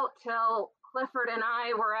about till Clifford and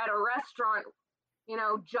I were at a restaurant,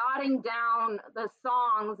 jotting down the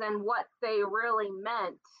songs and what they really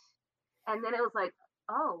meant. And then it was like,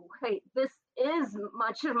 oh, wait, this is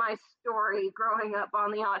much of my story growing up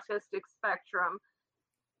on the autistic spectrum.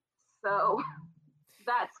 So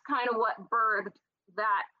that's kind of what birthed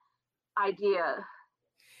that idea.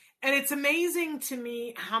 And it's amazing to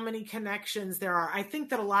me how many connections there are. I think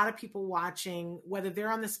that a lot of people watching, whether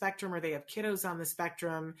they're on the spectrum or they have kiddos on the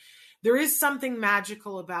spectrum, there is something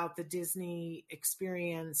magical about the Disney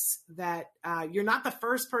experience that you're not the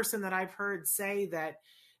first person that I've heard say that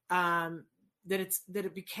that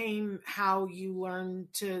it became how you learn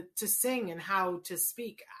to sing and how to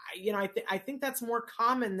speak. I think that's more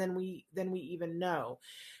common than we even know.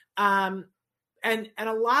 And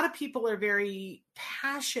a lot of people are very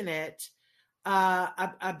passionate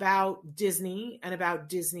about Disney and about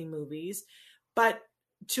Disney movies, but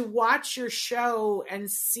to watch your show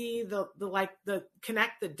and see the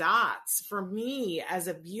connect the dots, for me as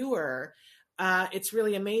a viewer, it's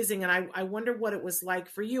really amazing. And I wonder what it was like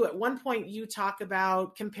for you. At one point, you talk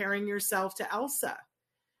about comparing yourself to Elsa.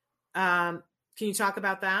 Can you talk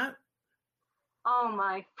about that? Oh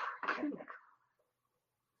my freaking God.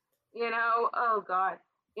 Oh God,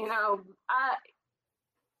 there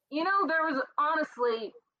was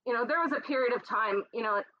honestly, there was a period of time,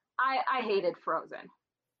 I hated Frozen.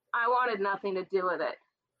 I wanted nothing to do with it.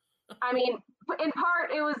 I mean, in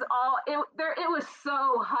part, it was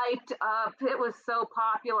so hyped up. It was so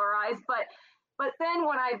popularized, but then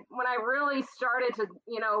when I really started to,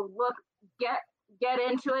 get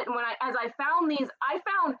into it. And as I found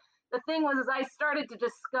the thing was, as I started to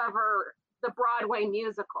discover the Broadway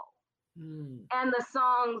musical. And the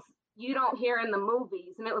songs you don't hear in the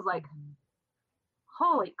movies. And it was like,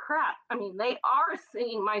 holy crap. I mean, they are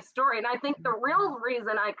singing my story. And I think the real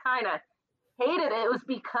reason I kind of hated it was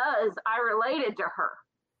because I related to her.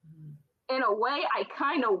 In a way, I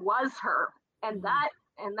kind of was her. And I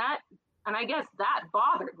guess that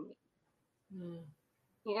bothered me.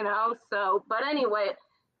 So, but anyway,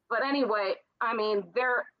 I mean,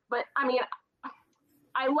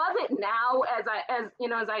 I love it now as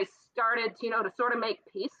I started, to sort of make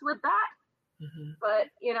peace with that. But,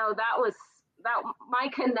 that my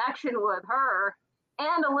connection with her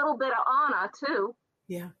and a little bit of Anna too.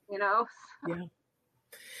 Yeah. Yeah.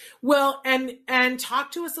 Well, and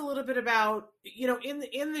talk to us a little bit about,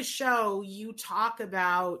 in the show, you talk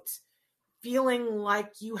about feeling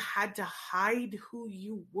like you had to hide who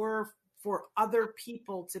you were for other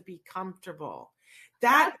people to be comfortable.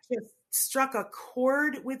 That just struck a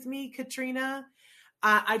chord with me, Katrina.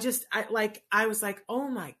 I was like, oh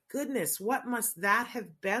my goodness, what must that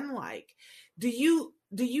have been like? Do you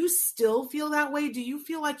still feel that way? Do you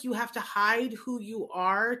feel like you have to hide who you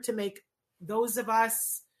are to make those of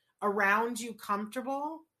us around you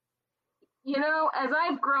comfortable? As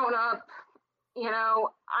I've grown up,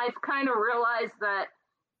 I've kind of realized that,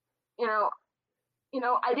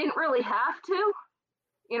 I didn't really have to.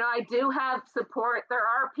 I do have support. There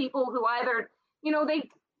are people who either, they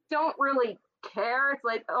don't really care. It's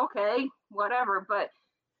like, okay, whatever. But,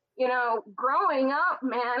 growing up,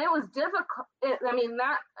 man, it was difficult.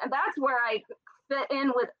 That's where I fit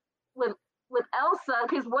in with Elsa,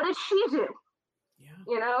 because what did she do?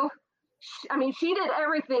 Yeah. She did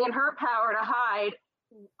everything in her power to hide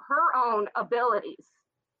her own abilities,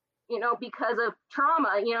 because of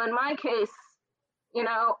trauma. In my case,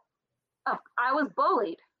 I was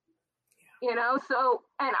bullied, so,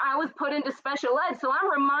 and I was put into special ed. So I'm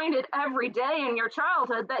reminded every day in your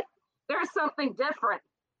childhood that there's something different.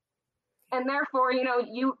 And therefore, in a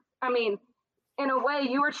way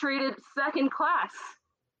you were treated second class.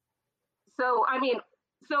 So,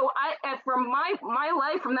 from my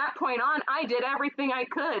life from that point on, I did everything I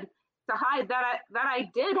could to hide that I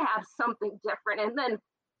did have something different. And then,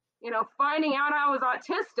 finding out I was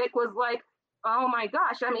autistic was like, oh my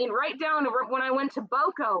gosh. Right down to when I went to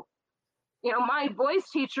BOCO, my voice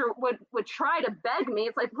teacher would try to beg me.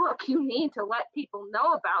 It's like, look, you need to let people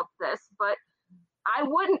know about this, but I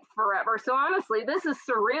wouldn't forever. So honestly, this is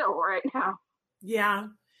surreal right now. Yeah.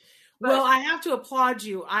 Well, I have to applaud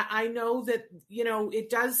you. I know that,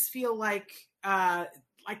 it does feel like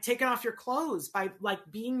taking off your clothes by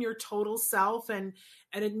being your total self and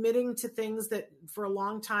admitting to things that for a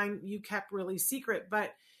long time you kept really secret.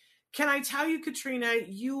 But can I tell you, Katrina,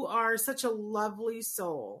 you are such a lovely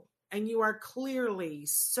soul and you are clearly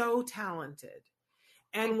so talented.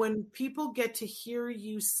 And when people get to hear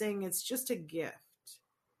you sing, it's just a gift.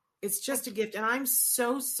 It's just a gift. And I'm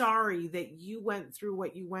so sorry that you went through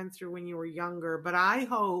what you went through when you were younger, but I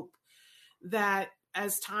hope that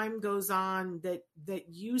as time goes on that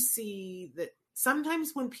you see that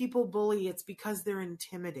sometimes when people bully, it's because they're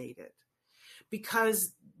intimidated.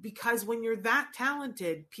 Because when you're that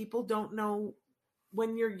talented, people don't know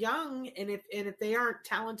when you're young, and if they aren't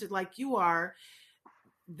talented like you are,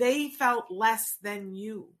 they felt less than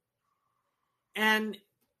you. And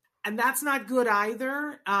that's not good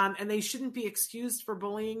either. And they shouldn't be excused for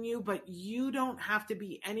bullying you, but you don't have to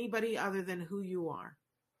be anybody other than who you are.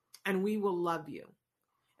 And we will love you.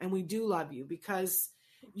 And we do love you because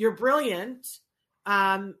you're brilliant.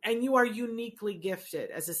 And you are uniquely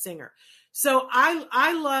gifted as a singer. So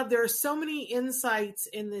I love, there are so many insights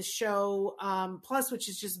in this show, plus which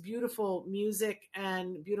is just beautiful music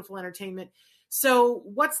and beautiful entertainment. So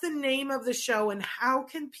what's the name of the show and how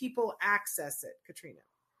can people access it, Katrina?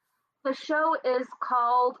 The show is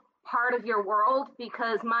called Part of Your World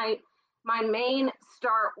because my main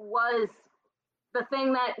start was the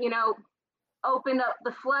thing that, opened up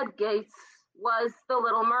the floodgates was The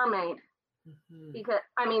Little Mermaid. Mm-hmm. Because,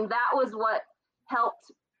 that was what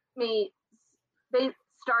helped me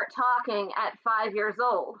start talking at 5 years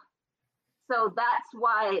old. So that's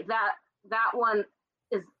why that one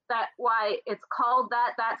is why it's called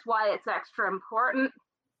that. That's why it's extra important.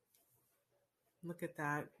 Look at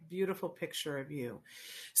that beautiful picture of you.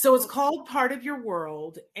 So it's called Part of Your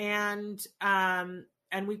World, and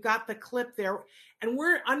we've got the clip there. And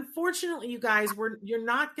we're unfortunately, you guys, you're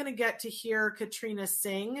not going to get to hear Katrina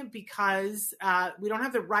sing because we don't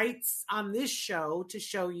have the rights on this show to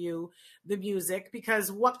show you the music.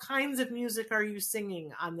 Because what kinds of music are you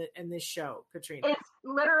singing in this show, Katrina? Hence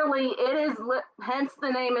the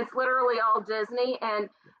name. It's literally all Disney. And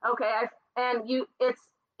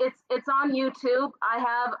it's on YouTube. I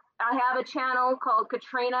have a channel called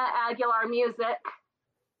Katrina Aguilar Music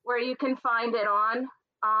where you can find it on.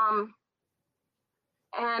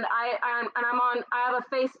 And I have a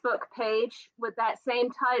Facebook page with that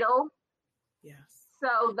same title. Yes.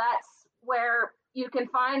 So that's where you can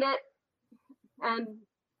find it and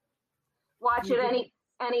watch it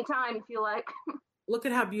anytime if you like. Look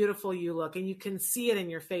at how beautiful you look, and you can see it in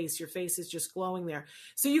your face. Your face is just glowing there.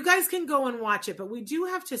 So you guys can go and watch it, but we do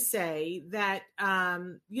have to say that,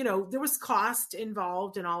 there was cost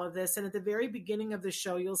involved in all of this. And at the very beginning of the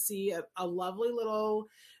show, you'll see a lovely little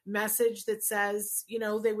message that says,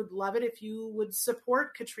 they would love it if you would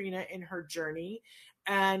support Katrina in her journey.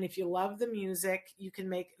 And if you love the music, you can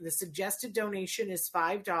make the suggested donation is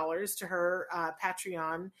 $5 to her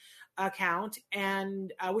Patreon account,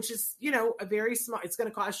 and which is a very small, it's going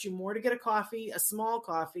to cost you more to get a small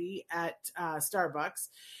coffee at Starbucks.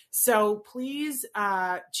 So please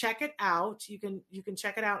check it out. You can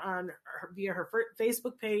check it out via her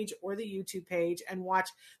Facebook page or the YouTube page and watch.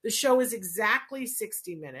 The show is exactly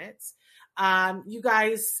 60 minutes. You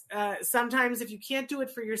guys, sometimes if you can't do it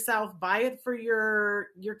for yourself, buy it for your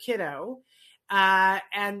kiddo.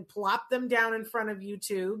 And plop them down in front of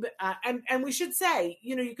YouTube. And we should say,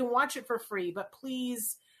 you can watch it for free, but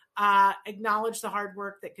please acknowledge the hard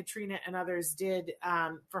work that Katrina and others did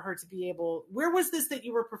for her to be able. Where was this that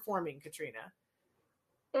you were performing, Katrina?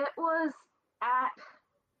 It was at,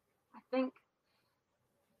 I think.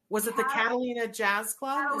 Was it the Catalina Jazz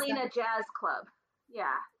Club? Catalina Jazz Club,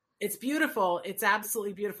 yeah. It's beautiful. It's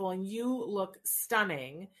absolutely beautiful. And you look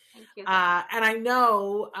stunning. Thank you. And I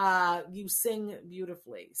know you sing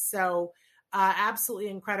beautifully. So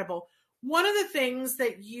absolutely incredible. One of the things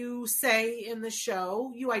that you say in the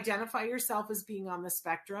show, you identify yourself as being on the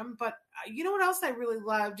spectrum. But you know what else I really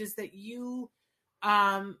loved is that you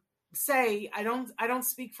say, I don't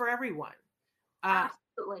speak for everyone.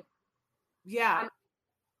 Absolutely. Yeah.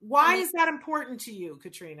 Why is that important to you,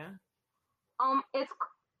 Katrina?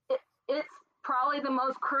 It's probably the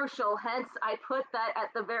most crucial. Hence, I put that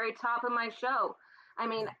at the very top of my show.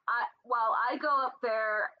 While I go up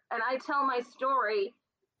there and I tell my story,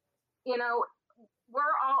 we all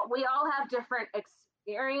have different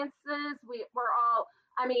experiences. We're all.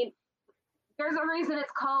 There's a reason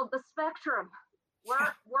it's called the spectrum.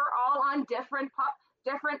 We're all on different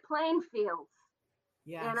playing fields.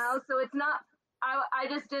 Yeah. So it's not. I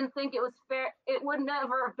just didn't think it was fair. It would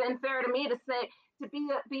never have been fair to me to say. To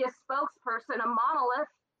be a spokesperson, a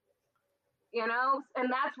monolith, and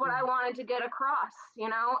that's what I wanted to get across,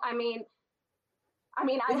 I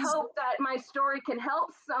hope that my story can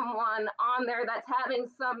help someone on there that's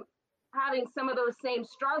having some of those same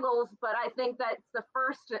struggles, but I think that's the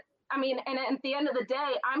first, and at the end of the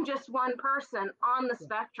day, I'm just one person on the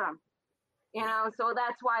spectrum, so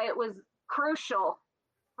that's why it was crucial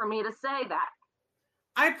for me to say that.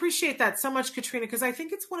 I appreciate that so much, Katrina, because I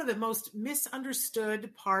think it's one of the most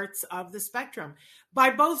misunderstood parts of the spectrum by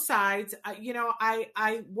both sides.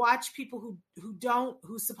 I watch people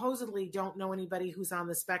who supposedly don't know anybody who's on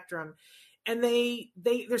the spectrum, and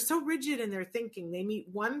they're so rigid in their thinking. They meet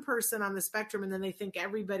one person on the spectrum, and then they think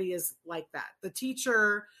everybody is like that. The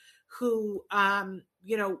teacher who,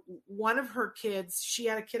 one of her kids, she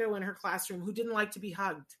had a kiddo in her classroom who didn't like to be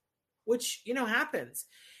hugged, which happens.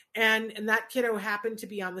 And that kiddo happened to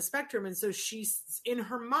be on the spectrum. And so she's, in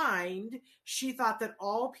her mind, she thought that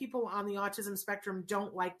all people on the autism spectrum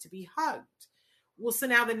don't like to be hugged. Well, so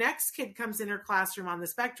now the next kid comes in her classroom on the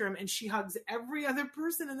spectrum and she hugs every other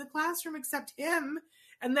person in the classroom except him.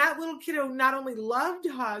 And that little kiddo not only loved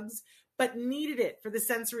hugs, but needed it for the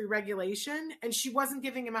sensory regulation. And she wasn't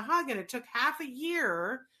giving him a hug. And it took half a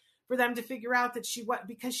year for them to figure out that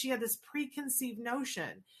because she had this preconceived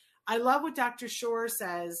notion. I love what Dr. Shore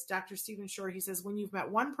says, Dr. Stephen Shore. He says, when you've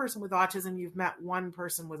met one person with autism, you've met one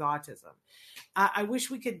person with autism. I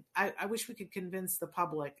wish we could convince the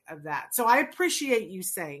public of that. So I appreciate you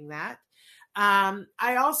saying that.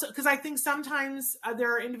 I also, because I think sometimes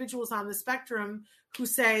there are individuals on the spectrum who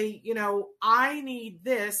say, I need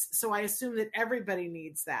this, so I assume that everybody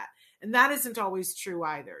needs that. And that isn't always true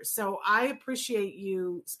either. So I appreciate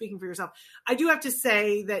you speaking for yourself. I do have to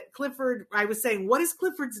say that Clifford, I was saying, what is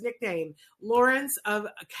Clifford's nickname? Lawrence of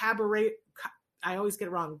Cabaret. I always get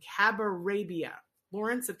it wrong. Cabarabia.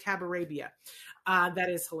 Lawrence of Cabarabia. That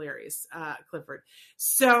is hilarious, Clifford.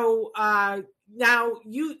 So now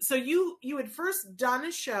you had first done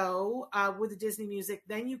a show with the Disney music,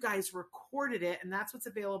 then you guys recorded it, and that's what's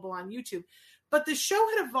available on YouTube. But the show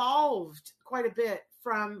had evolved quite a bit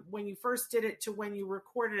from when you first did it to when you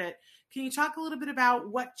recorded it. Can you talk a little bit about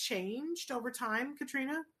what changed over time,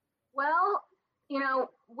 Katrina? Well,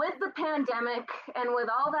 with the pandemic and with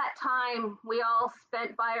all that time we all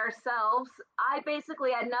spent by ourselves, I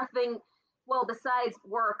basically had nothing, well, besides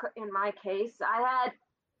work in my case. I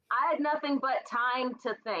had nothing but time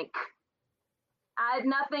to think. I had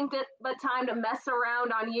nothing but time to mess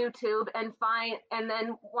around on YouTube and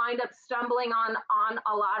then wind up stumbling on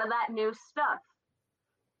a lot of that new stuff.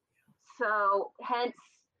 So hence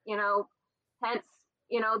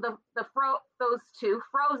those two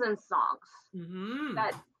Frozen songs. Mm-hmm.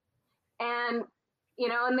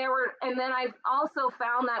 And then I've also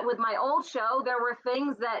found that with my old show, there were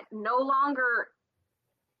things that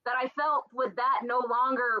I felt with that no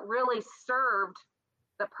longer really served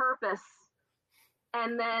the purpose.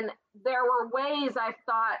 And then there were ways I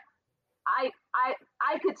thought I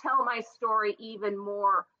could tell my story even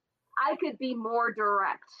more. I could be more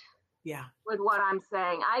direct. Yeah. With what I'm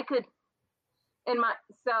saying.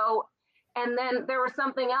 And then there was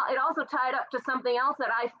something else. It also tied up to something else that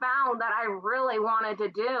I found that I really wanted to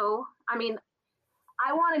do. I mean,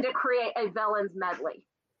 I wanted to create a villains medley.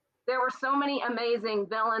 There were so many amazing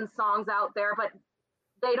villain songs out there, but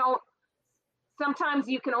sometimes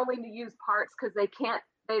you can only use parts because they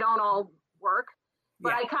don't all work.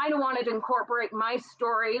 But yeah. I kind of wanted to incorporate my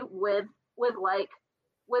story with the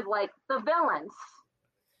villains.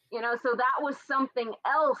 So that was something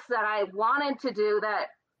else that I wanted to do that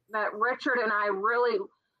Richard and I really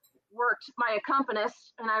worked, my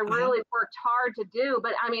accompanist, and I really worked hard to do.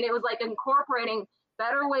 But I mean, it was like incorporating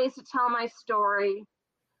better ways to tell my story,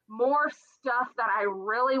 more stuff that I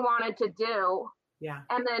really wanted to do. Yeah.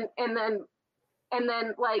 And then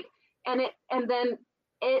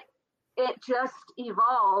it just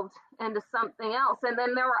evolved into something else. And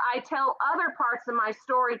then I tell other parts of my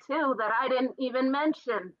story too that I didn't even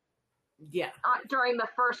mention. Yeah. During the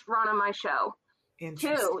first run of my show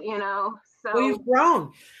too, So well, you've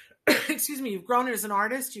grown. Excuse me, you've grown as an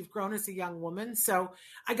artist, you've grown as a young woman. So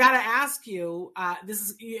I got to ask you,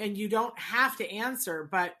 and you don't have to answer,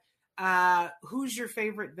 but who's your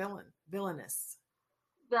favorite villainess?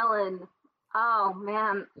 Villain. Oh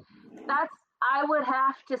man. I would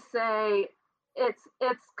have to say it's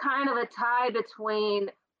kind of a tie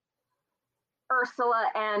between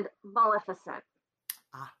Ursula and Maleficent.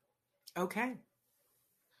 Okay.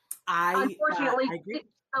 Unfortunately,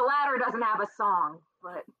 the latter doesn't have a song,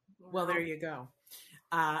 but well, there you go.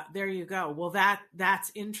 There you go. Well,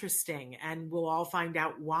 that's interesting, and we'll all find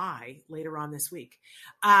out why later on this week.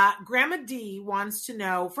 Grandma D wants to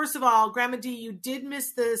know, first of all, Grandma D, you did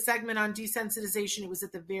miss the segment on desensitization. It was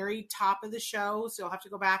at the very top of the show, so you'll have to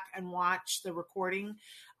go back and watch the recording.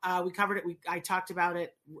 We covered it. I talked about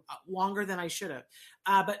it longer than I should have.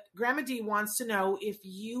 But Grandma D wants to know if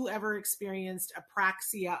you ever experienced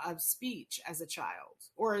apraxia of speech as a child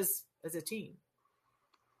or as a teen.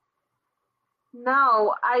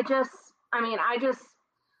 No,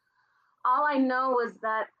 all I know is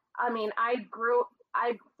that, I mean, I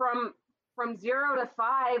from 0 to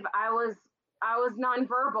 5, I was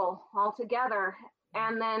nonverbal altogether.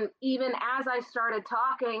 And then even as I started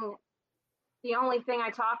talking, the only thing I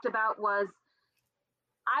talked about was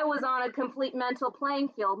I was on a complete mental playing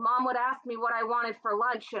field. Mom would ask me what I wanted for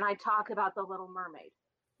lunch, and I'd talk about The Little Mermaid.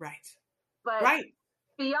 Right. But right.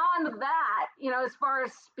 beyond that, as far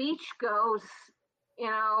as speech goes,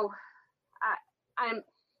 I'm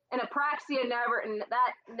an apraxia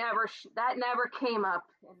that never came up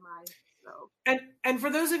in my. So. And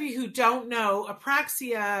for those of you who don't know,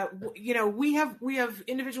 apraxia, we have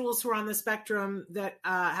individuals who are on the spectrum that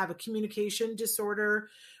have a communication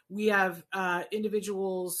disorder. We have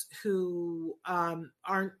individuals who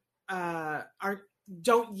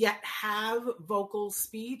don't yet have vocal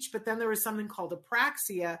speech, but then there is something called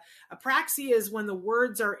apraxia. Apraxia is when the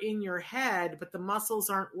words are in your head, but the muscles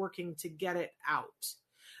aren't working to get it out.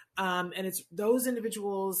 And it's those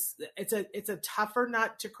individuals, it's a tougher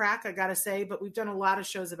nut to crack, I gotta say, but we've done a lot of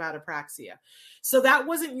shows about apraxia. So that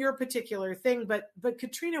wasn't your particular thing, but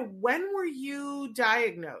Katrina, when were you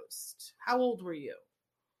diagnosed? How old were you?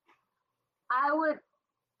 I would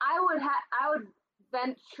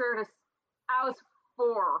venture to, I was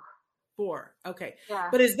 4. 4. Okay. Yeah.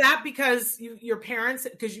 But is that because your parents,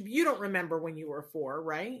 because you don't remember when you were 4,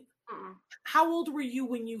 right? Mm-mm. How old were you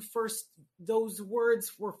when those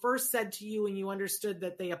words were first said to you and you understood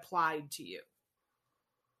that they applied to you?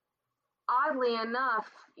 Oddly enough,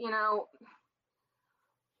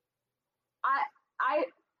 I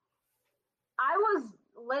was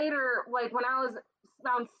later, like when I was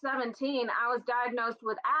around 17, I was diagnosed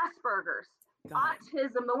with Asperger's.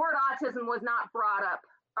 Autism, the word autism was not brought up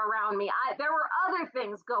around me. There were other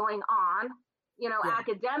things going on,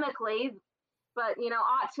 academically, but,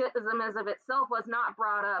 autism as of itself was not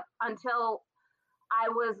brought up until I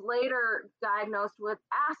was later diagnosed with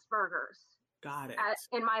Asperger's. Got it.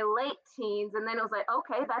 In my late teens. And then it was like,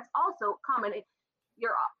 okay, that's also common.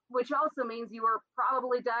 Which also means you were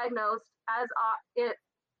probably diagnosed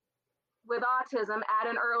with autism at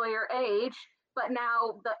an earlier age. But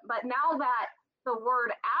now that the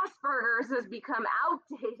word Asperger's has become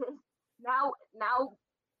outdated, now,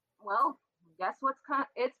 well, guess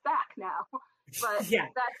it's back now. But yeah,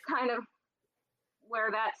 that's kind of where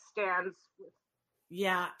that stands.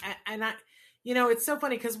 Yeah, and it's so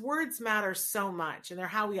funny because words matter so much, and they're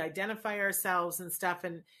how we identify ourselves and stuff.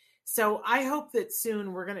 And so I hope that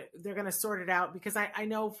soon they're gonna sort it out, because I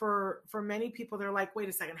know for many people they're like, wait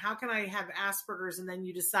a second, how can I have Asperger's? And then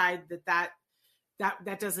you decide that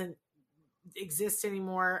doesn't exist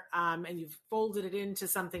anymore, and you've folded it into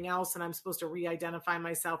something else, and I'm supposed to re-identify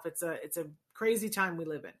myself. It's a crazy time we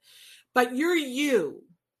live in. But you're you,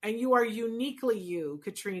 and you are uniquely you,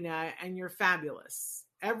 Katrina, and you're fabulous.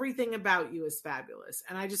 Everything about you is fabulous.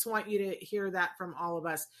 And I just want you to hear that from all of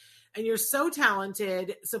us. And you're so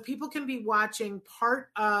talented, so people can be watching part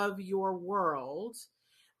of your world.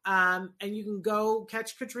 And you can go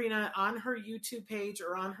catch Katrina on her YouTube page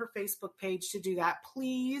or on her Facebook page to do that.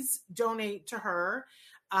 Please donate to her.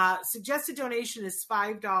 Suggested donation is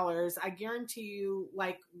 $5. I guarantee you,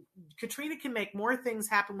 like, Katrina can make more things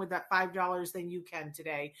happen with that $5 than you can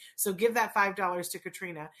today. So give that $5 to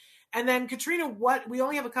Katrina. And then, Katrina, we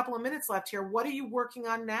only have a couple of minutes left here. What are you working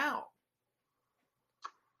on now?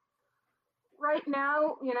 Right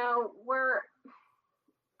now,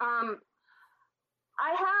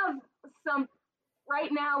 I have some.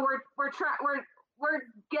 Right now, we're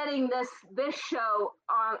getting this show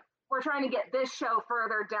on. We're trying to get this show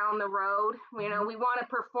further down the road. We want to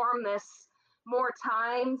perform this more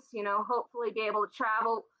times. Hopefully, be able to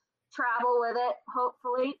travel with it.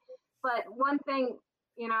 Hopefully, but one thing,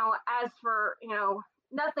 as for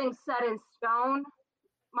nothing's set in stone,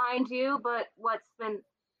 mind you. But what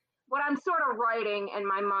I'm sort of writing in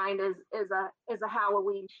my mind is a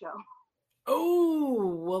Halloween show.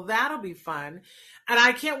 Oh, well, that'll be fun. And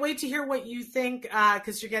I can't wait to hear what you think,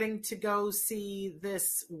 because you're getting to go see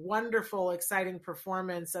this wonderful, exciting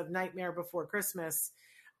performance of Nightmare Before Christmas.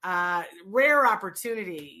 Rare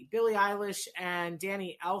opportunity. Billie Eilish and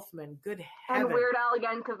Danny Elfman. Good heavens. And Weird Al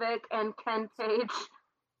Yankovic and Ken Page.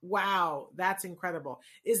 Wow, that's incredible.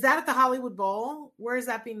 Is that at the Hollywood Bowl? Where is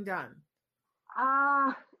that being done?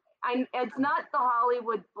 It's not the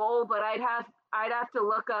Hollywood Bowl, but I'd have to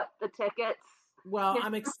look up the tickets. Well,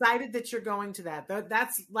 I'm excited that you're going to that.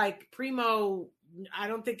 That's like primo. I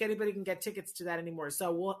don't think anybody can get tickets to that anymore.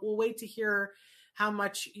 So we'll wait to hear how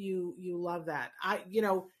much you love that.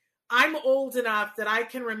 I'm old enough that I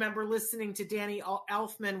can remember listening to Danny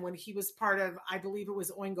Elfman when he was part of, I believe it was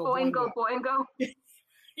Oingo Boingo.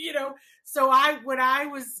 So when I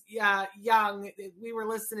was young, we were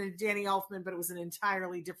listening to Danny Elfman, but it was an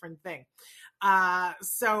entirely different thing. Yeah,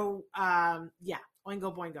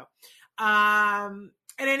 Oingo Boingo.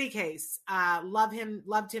 In any case, loved him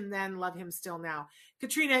then, love him still now.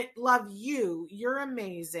 Katrina, love you. You're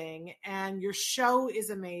amazing, and your show is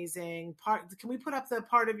amazing. Can we put up the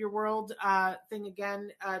Part of Your World thing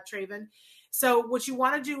again, Traven? So what you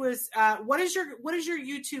want to do is, what is your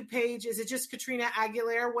YouTube page? Is it just Katrina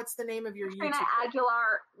Aguilar? What's the name of your Katrina YouTube page?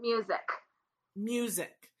 Aguilar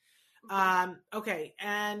Music. Okay.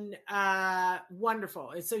 And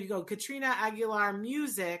wonderful. So you go Katrina Aguilar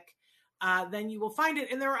Music, then you will find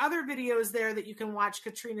it. And there are other videos there that you can watch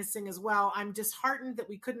Katrina sing as well. I'm disheartened that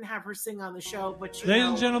we couldn't have her sing on the show, but ladies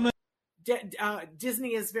and gentlemen,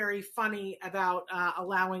 Disney is very funny about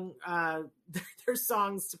allowing their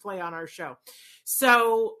songs to play on our show.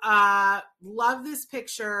 So love this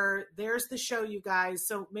picture. There's the show, you guys.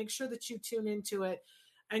 So make sure that you tune into it.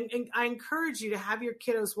 And I encourage you to have your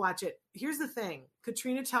kiddos watch it. Here's the thing.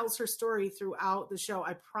 Katrina tells her story throughout the show.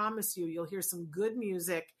 I promise you'll hear some good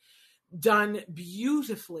music done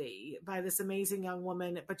beautifully by this amazing young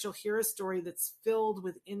woman, but you'll hear a story that's filled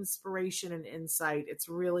with inspiration and insight. It's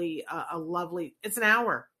really a lovely, it's an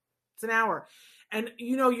hour. And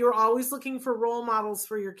you're always looking for role models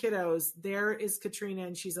for your kiddos. There is Katrina,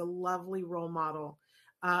 and she's a lovely role model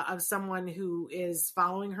of someone who is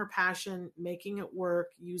following her passion, making it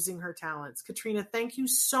work, using her talents. Katrina, thank you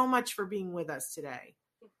so much for being with us today.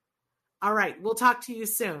 All right. We'll talk to you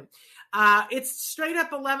soon. It's straight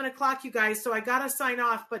up 11 o'clock, you guys. So I got to sign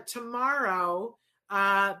off, but tomorrow,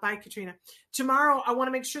 bye, Katrina. Tomorrow, I want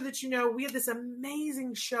to make sure that we have this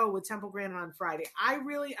amazing show with Temple Grandin on Friday. I'm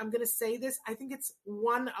going to say this. I think it's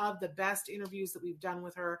one of the best interviews that we've done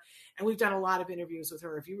with her. And we've done a lot of interviews with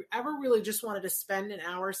her. If you ever really just wanted to spend an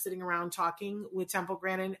hour sitting around talking with Temple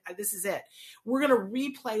Grandin, this is it. We're going to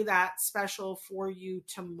replay that special for you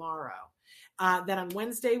tomorrow. Then on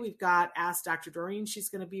Wednesday, we've got Ask Dr. Doreen. She's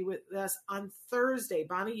going to be with us. On Thursday,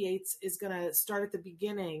 Bonnie Yates is going to start at the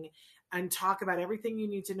beginning and talk about everything you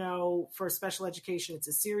need to know for special education. It's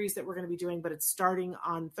a series that we're going to be doing, but it's starting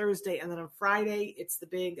on Thursday. And then on Friday, it's the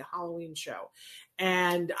big Halloween show.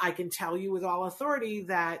 And I can tell you with all authority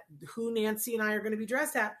that who Nancy and I are going to be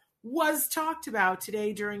dressed at was talked about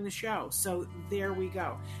today during the show. So there we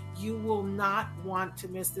go. You will not want to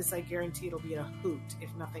miss this. I guarantee it'll be a hoot,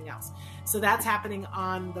 if nothing else. So that's happening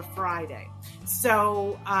on the Friday.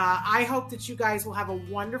 So I hope that you guys will have a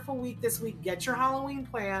wonderful week this week. Get your Halloween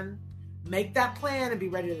plan. Make that plan and be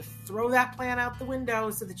ready to throw that plan out the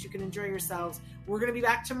window so that you can enjoy yourselves. We're going to be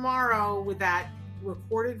back tomorrow with that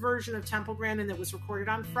recorded version of Temple Grandin that was recorded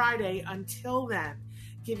on Friday. Until then,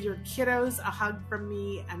 give your kiddos a hug from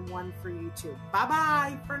me and one for you too.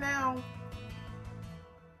 Bye-bye for now.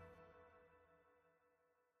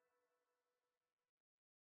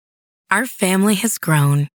 Our family has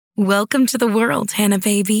grown. Welcome to the world, Hannah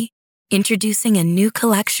baby. Introducing a new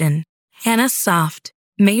collection, Hannah Soft,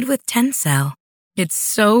 made with Tencel. It's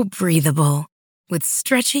so breathable, with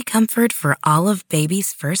stretchy comfort for all of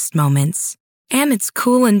baby's first moments. And it's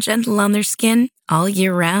cool and gentle on their skin all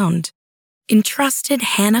year round. Entrusted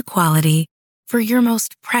Hannah quality for your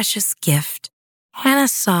most precious gift. Hannah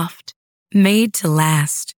Soft, made to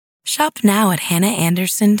last. Shop now at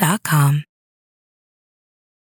hannahanderson.com.